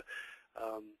Philadelphia.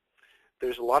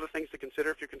 There's a lot of things to consider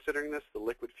if you're considering this. The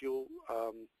liquid fuel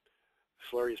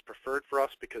slurry is preferred for us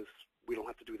because we don't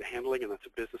have to do the handling, and that's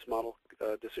a business model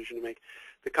decision to make.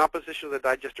 The composition of the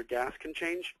digester gas can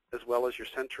change, as well as your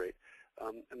centrate.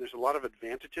 And there's a lot of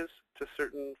advantages to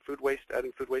certain food waste,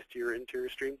 adding food waste to your interior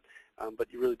stream,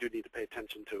 but you really do need to pay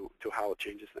attention to how it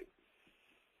changes things.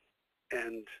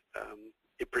 And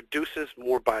it produces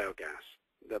more biogas.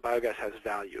 The biogas has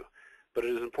value, but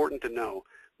it is important to know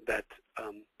that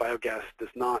biogas does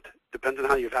not depends on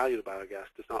how you value the biogas,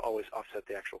 does not always offset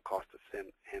the actual cost of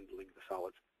handling the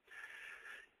solids.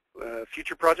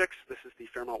 Future projects, this is the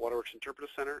Fairmont Waterworks Interpretive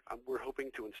Center. We're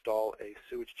hoping to install a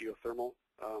sewage geothermal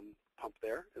pump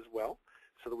there as well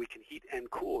so that we can heat and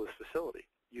cool this facility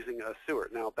using a sewer.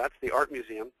 Now, that's the Art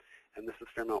Museum, and this is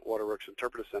Fairmont Waterworks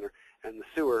Interpretive Center, and the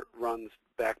sewer runs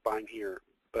back by here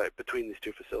between these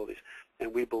two facilities,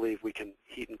 and we believe we can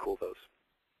heat and cool those.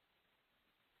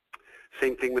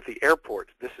 Same thing with the airport.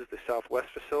 This is the Southwest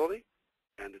facility,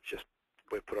 and it's just,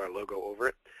 we put our logo over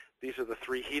it. These are the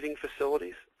 3 heating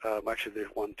facilities. Actually, there's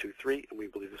 1, 2, 3, and we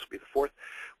believe this will be the 4th.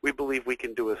 We believe we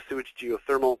can do a sewage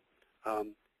geothermal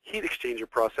heat exchanger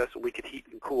process, and we could heat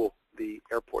and cool the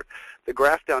airport. The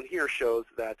graph down here shows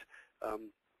that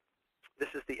this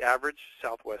is the average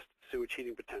Southwest sewage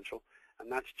heating potential,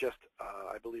 and that's just,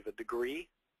 I believe, a degree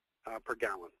per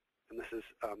gallon, and this is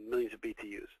millions of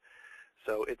BTUs.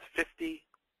 So it's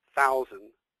 50,000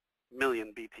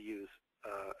 million BTUs,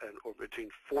 or between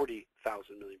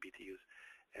 40,000 million BTUs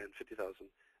and 50,000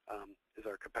 is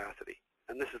our capacity.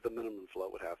 And this is the minimum flow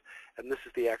it would have. And this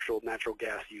is the actual natural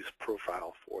gas use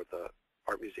profile for the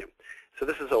Art Museum. So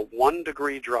this is a 1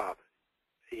 degree drop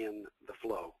in the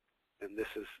flow. And this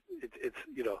is, it's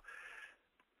you know,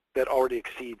 that already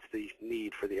exceeds the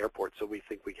need for the airport. So we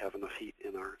think we have enough heat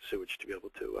in our sewage to be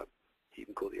able to heat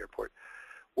and cool the airport.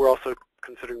 We're also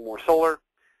considering more solar.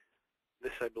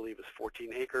 This, I believe, is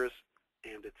 14 acres,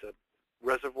 and it's a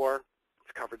reservoir.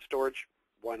 It's covered storage.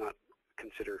 Why not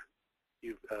consider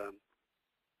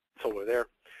solar there?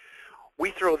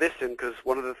 We throw this in because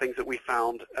one of the things that we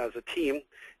found as a team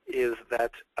is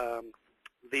that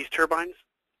these turbines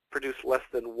produce less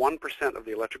than 1% of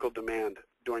the electrical demand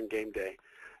during game day,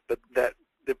 but that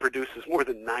it produces more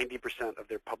than 90% of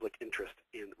their public interest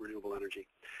in renewable energy.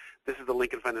 This is the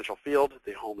Lincoln Financial Field,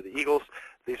 the home of the Eagles.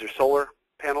 These are solar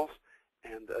panels,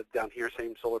 and down here,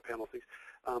 same solar panel things.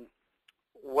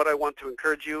 What I want to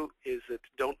encourage you is that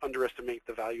don't underestimate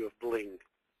the value of bling.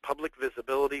 Public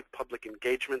visibility, public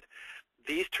engagement.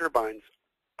 These turbines,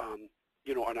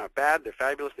 you know, are not bad. They're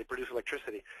fabulous. They produce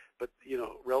electricity, but you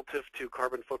know, relative to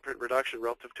carbon footprint reduction,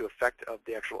 relative to effect of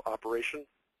the actual operation,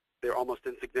 they're almost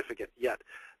insignificant. Yet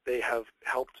they have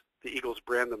helped the Eagles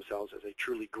brand themselves as a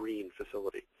truly green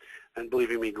facility. And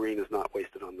believing me, green is not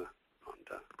wasted on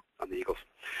the Eagles.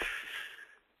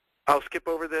 I'll skip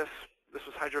over this. This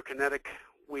was hydrokinetic.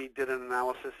 We did an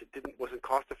analysis. It wasn't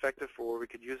cost effective for where we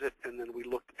could use it, and then we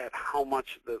looked at how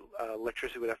much the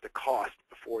electricity would have to cost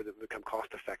before it would become cost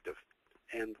effective.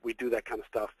 And we do that kind of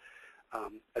stuff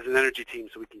as an energy team,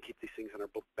 so we can keep these things in our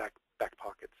back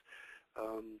pockets.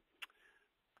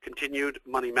 Continued,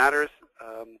 money matters.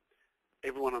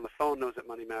 Everyone on the phone knows that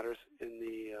money matters. In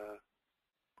the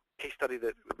case study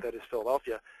that is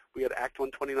Philadelphia, we had Act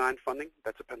 129 funding.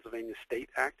 That's a Pennsylvania State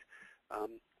Act.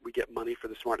 We get money for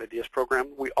the Smart Ideas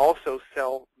program. We also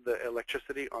sell the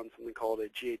electricity on something called a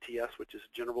GATS, which is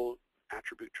a General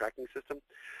Attribute Tracking System,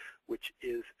 which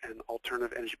is an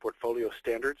alternative energy portfolio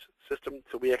standards system.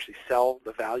 So we actually sell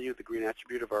the value, the green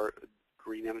attribute of our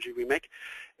green energy we make.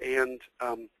 And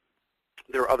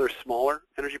there are other smaller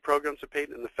energy programs that paid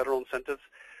in the federal incentives.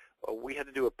 We had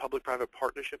to do a public-private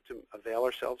partnership to avail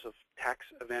ourselves of tax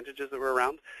advantages that were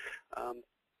around,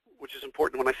 which is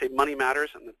important. When I say money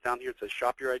matters, and down here it says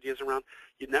shop your ideas around,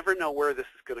 you never know where this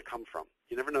is going to come from.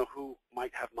 You never know who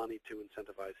might have money to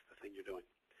incentivize the thing you're doing.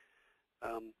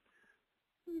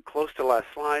 Close to the last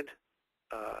slide,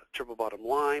 triple bottom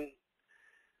line.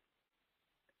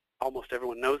 Almost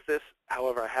everyone knows this.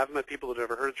 However, I have met people that have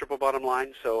never heard of triple bottom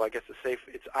line, so I guess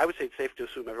I would say it's safe to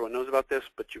assume everyone knows about this,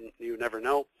 but you never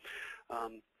know.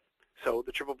 So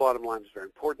the triple bottom line is very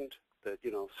important. That,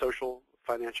 you know, social,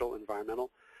 financial,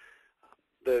 environmental.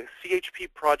 The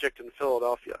CHP project in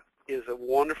Philadelphia is a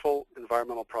wonderful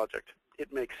environmental project.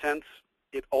 It makes sense.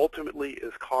 It ultimately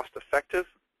is cost effective,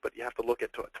 but you have to look at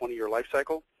a 20-year life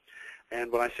cycle.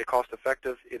 And when I say cost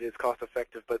effective, it is cost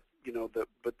effective, but you know,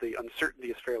 the uncertainty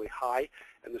is fairly high,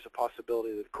 and there's a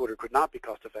possibility that it could or could not be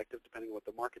cost effective depending on what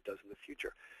the market does in the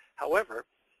future. However,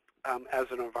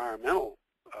 as an environmental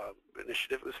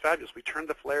initiative, it was fabulous. We turned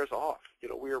the flares off. You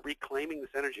know, we are reclaiming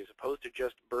this energy as opposed to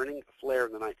just burning a flare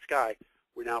in the night sky.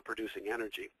 We're now producing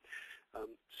energy.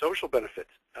 Social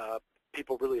benefits.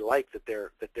 People really like that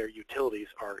their utilities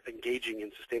are engaging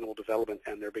in sustainable development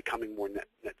and they're becoming more net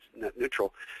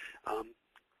neutral.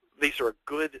 These are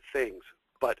good things,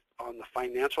 but on the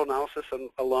financial analysis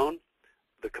alone,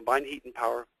 the combined heat and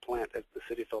power plant at the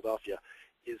city of Philadelphia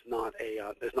is not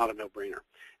a no-brainer.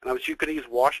 And you could use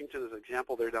Washington as an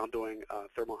example. They're down doing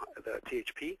the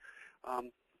THP.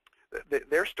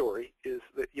 Their story is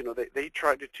that, you know, they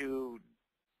tried to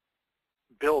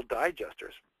build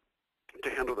digesters to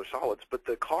handle their solids, but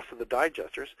the cost of the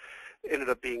digesters ended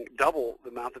up being double the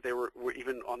amount that they were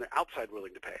even on the outside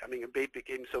willing to pay. I mean, it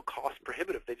became so cost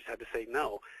prohibitive they just had to say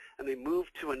no, and they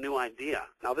moved to a new idea.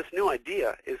 Now, this new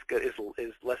idea is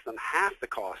less than half the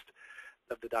cost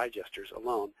of the digesters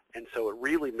alone, and so it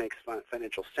really makes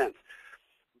financial sense.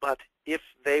 But if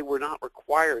they were not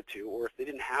required to, or if they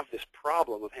didn't have this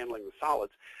problem of handling the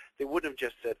solids, they wouldn't have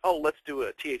just said, oh, let's do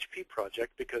a THP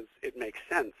project because it makes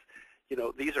sense. You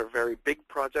know, these are very big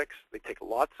projects. They take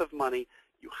lots of money.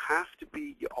 You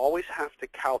always have to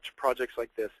couch projects like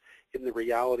this in the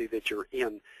reality that you're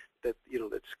in, that, you know,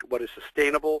 that's what is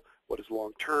sustainable, what is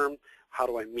long-term, how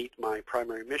do I meet my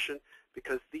primary mission,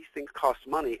 because these things cost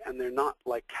money and they're not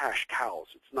like cash cows.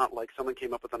 It's not like someone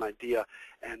came up with an idea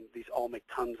and these all make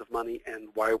tons of money and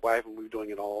why haven't we been doing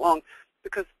it all along?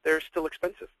 Because they're still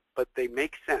expensive, but they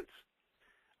make sense.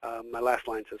 My last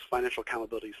line says financial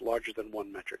accountability is larger than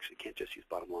one metric, so you can't just use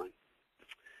bottom line.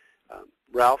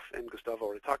 Ralph and Gustavo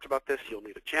already talked about this. You'll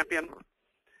need a champion.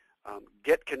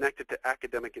 Get connected to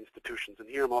academic institutions. And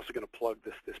here I'm also going to plug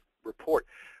this report.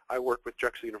 I work with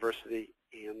Drexel University,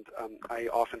 and I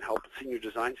often help senior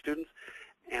design students.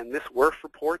 And this WERF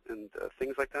report and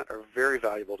things like that are very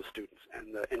valuable to students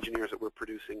and the engineers that we're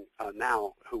producing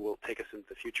now who will take us into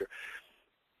the future.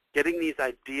 Getting these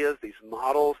ideas, these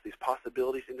models, these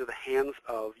possibilities into the hands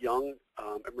of young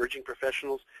emerging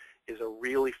professionals is a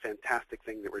really fantastic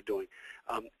thing that we're doing.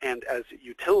 And as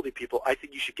utility people, I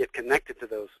think you should get connected to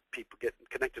those people, get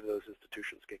connected to those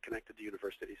institutions, get connected to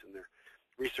universities and their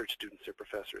research students, their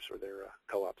professors, or their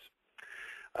co-ops.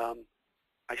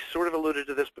 I sort of alluded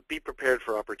to this, but be prepared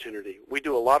for opportunity. We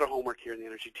do a lot of homework here in the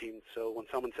energy team, so when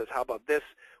someone says, how about this,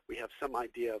 we have some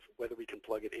idea of whether we can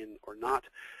plug it in or not.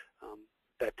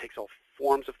 That takes all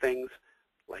forms of things,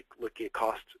 like looking at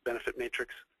cost-benefit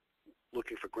matrix,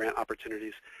 looking for grant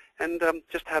opportunities, and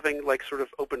just having like sort of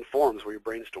open forums where you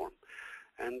brainstorm.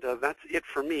 And that's it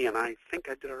for me, and I think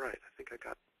I did all right. I think I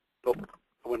got, oh,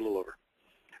 I went a little over.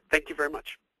 Thank you very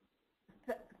much.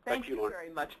 Thank you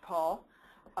very much, Paul.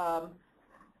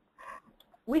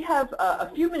 We have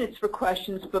a few minutes for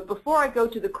questions, but before I go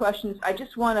to the questions, I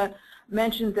just want to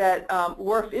mention that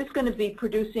WERF is going to be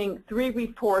producing 3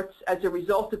 reports as a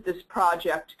result of this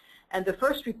project. And the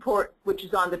first report, which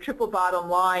is on the triple bottom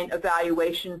line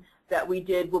evaluation that we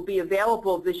did, will be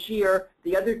available this year.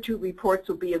 The other 2 reports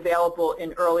will be available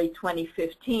in early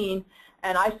 2015.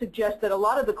 And I suggest that a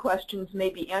lot of the questions may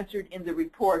be answered in the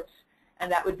reports,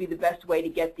 and that would be the best way to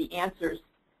get the answers.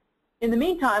 In the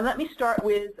meantime, let me start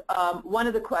with one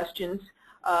of the questions.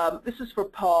 This is for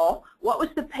Paul. What was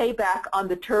the payback on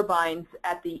the turbines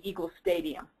at the Eagle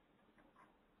Stadium?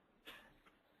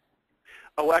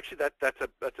 Oh, actually, that's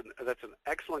an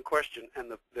excellent question,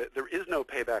 and there is no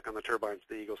payback on the turbines.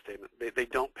 The Eagle statement, they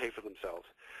don't pay for themselves.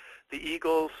 The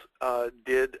Eagles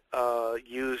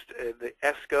used the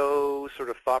ESCO sort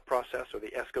of thought process, or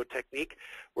the ESCO technique,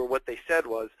 where what they said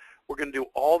was, we're going to do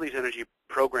all these energy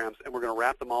programs, and we're going to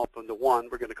wrap them all up into one.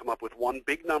 We're going to come up with one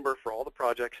big number for all the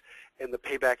projects, and the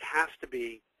payback has to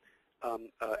be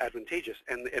advantageous,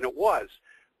 and it was.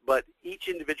 But each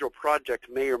individual project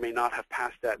may or may not have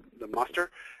passed the muster,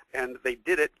 and they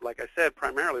did it, like I said,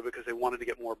 primarily because they wanted to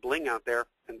get more bling out there,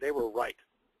 and they were right.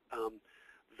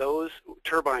 Those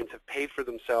turbines have paid for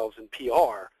themselves in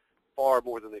PR far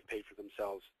more than they've paid for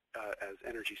themselves as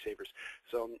energy savers.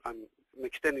 So I'm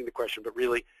extending the question, but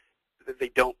really, they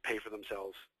don't pay for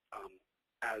themselves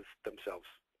as themselves.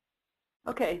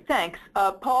 Okay, thanks.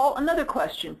 Paul, another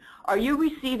question. Are you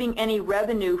receiving any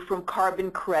revenue from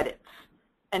carbon credits?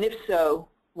 And if so,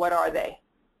 what are they?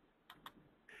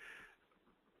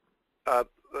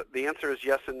 The answer is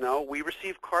yes and no. We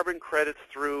receive carbon credits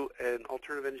through an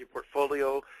alternative energy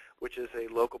portfolio, which is a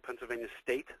local Pennsylvania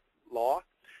state law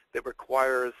that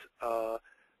requires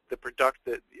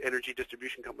the energy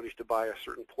distribution companies to buy a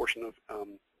certain portion of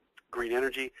green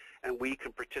energy, and we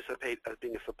can participate as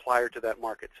being a supplier to that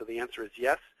market. So the answer is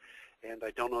yes, and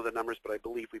I don't know the numbers, but I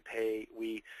believe we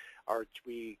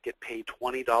get paid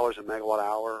 $20 a megawatt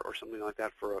hour or something like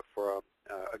that for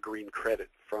a green credit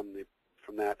from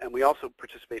that. And we also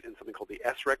participate in something called the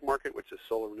SREC market, which is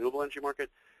solar renewable energy market,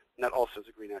 and that also is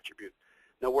a green attribute.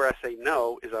 Now, where I say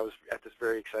no is I was at this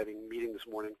very exciting meeting this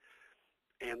morning,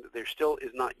 and there still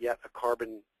is not yet a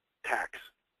carbon tax,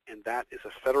 and that is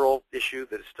a federal issue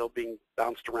that is still being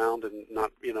bounced around, and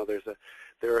not, you know, there's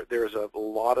a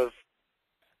lot of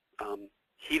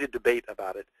heated debate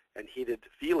about it and heated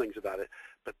feelings about it,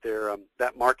 but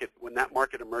that market, when that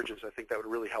market emerges, I think that would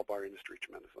really help our industry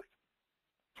tremendously.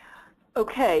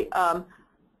 Okay.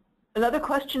 Another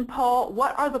question, Paul.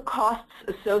 What are the costs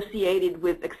associated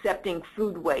with accepting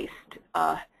food waste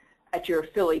at your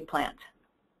Philly plant?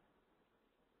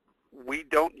 We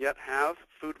don't yet have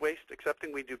food waste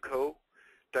accepting. We do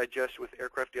co-digestion with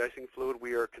aircraft de-icing fluid.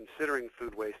 We are considering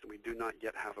food waste, and we do not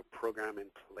yet have a program in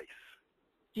place.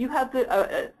 Do you have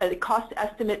a cost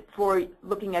estimate for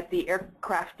looking at the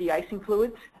aircraft de-icing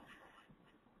fluids?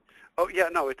 Oh, yeah,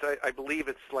 no, I believe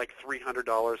it's like $300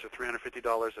 or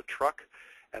 $350 a truck,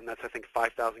 and that's, I think,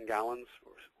 5,000 gallons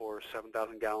or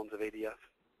 7,000 gallons of ADF.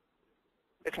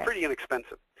 It's pretty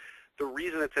inexpensive. The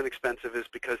reason it's inexpensive is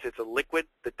because it's a liquid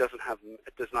that does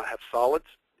not have solids,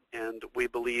 and we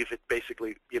believe it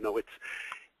basically,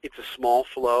 it's a small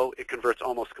flow. It converts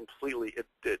almost completely.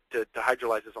 It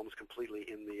hydrolyzes almost completely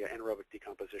in the anaerobic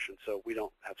decomposition, so we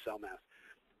don't have cell mass.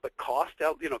 But cost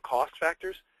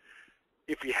factors.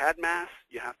 If you had mass,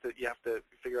 you have to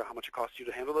figure out how much it costs you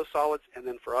to handle those solids, and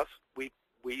then for us, we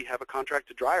have a contract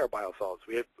to dry our biosolids.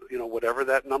 We have, whatever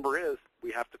that number is,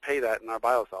 we have to pay that in our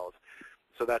biosolids.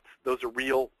 So those are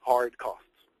real hard costs.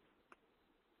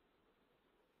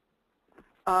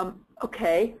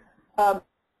 Okay.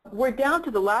 We're down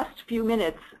to the last few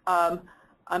minutes.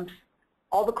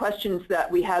 All the questions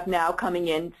that we have now coming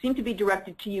in seem to be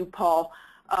directed to you, Paul.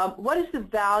 What is the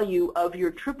value of your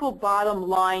triple bottom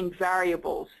line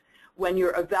variables when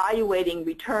you're evaluating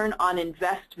return on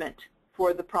investment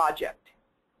for the project?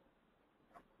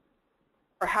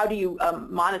 Or how do you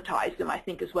monetize them, I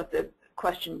think is what the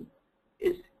question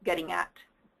is getting at.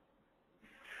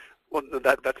 Well,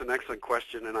 that's an excellent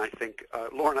question, and I think,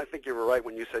 Lauren, I think you were right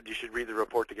when you said you should read the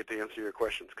report to get to answer your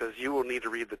questions, because you will need to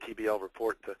read the TBL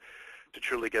report to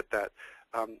truly get that.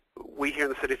 We here in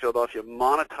the city of Philadelphia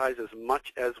monetize as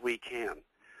much as we can,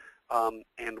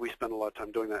 and we spend a lot of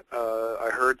time doing that. I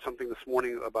heard something this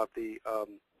morning about the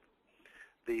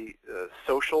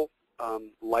social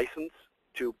license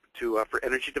for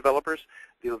energy developers.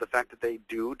 The fact that they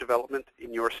do development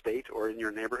in your state or in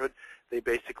your neighborhood, they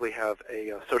basically have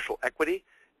a social equity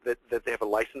that they have a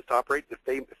license to operate. If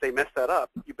they mess that up,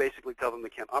 you basically tell them they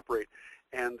can't operate.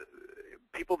 And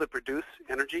people that produce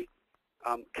energy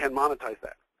can monetize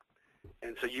that.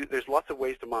 And so there's lots of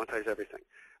ways to monetize everything.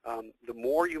 The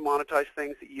more you monetize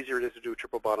things, the easier it is to do a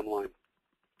triple bottom line.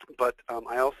 But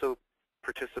I also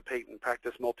participate and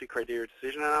practice multi-criteria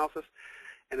decision analysis.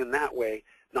 And in that way,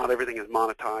 not everything is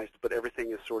monetized, but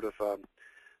everything is sort of,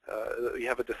 you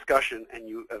have a discussion and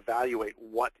you evaluate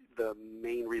what the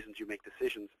main reasons you make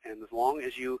decisions. And as long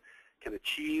as you can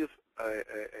achieve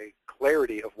a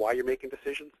clarity of why you're making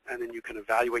decisions, and then you can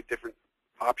evaluate different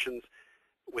options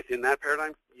within that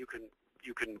paradigm, you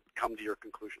can come to your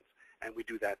conclusions. And we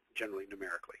do that generally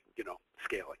numerically,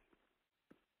 scaling.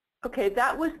 Okay,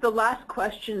 that was the last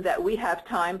question that we have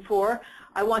time for.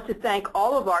 I want to thank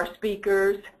all of our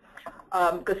speakers,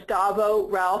 Gustavo,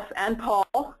 Ralph, and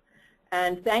Paul,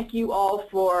 and thank you all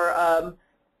for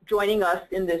joining us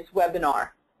in this webinar.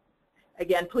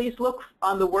 Again, please look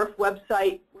on the WERF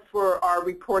website for our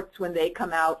reports when they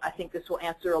come out. I think this will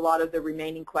answer a lot of the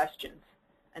remaining questions.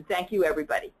 And thank you,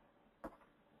 everybody.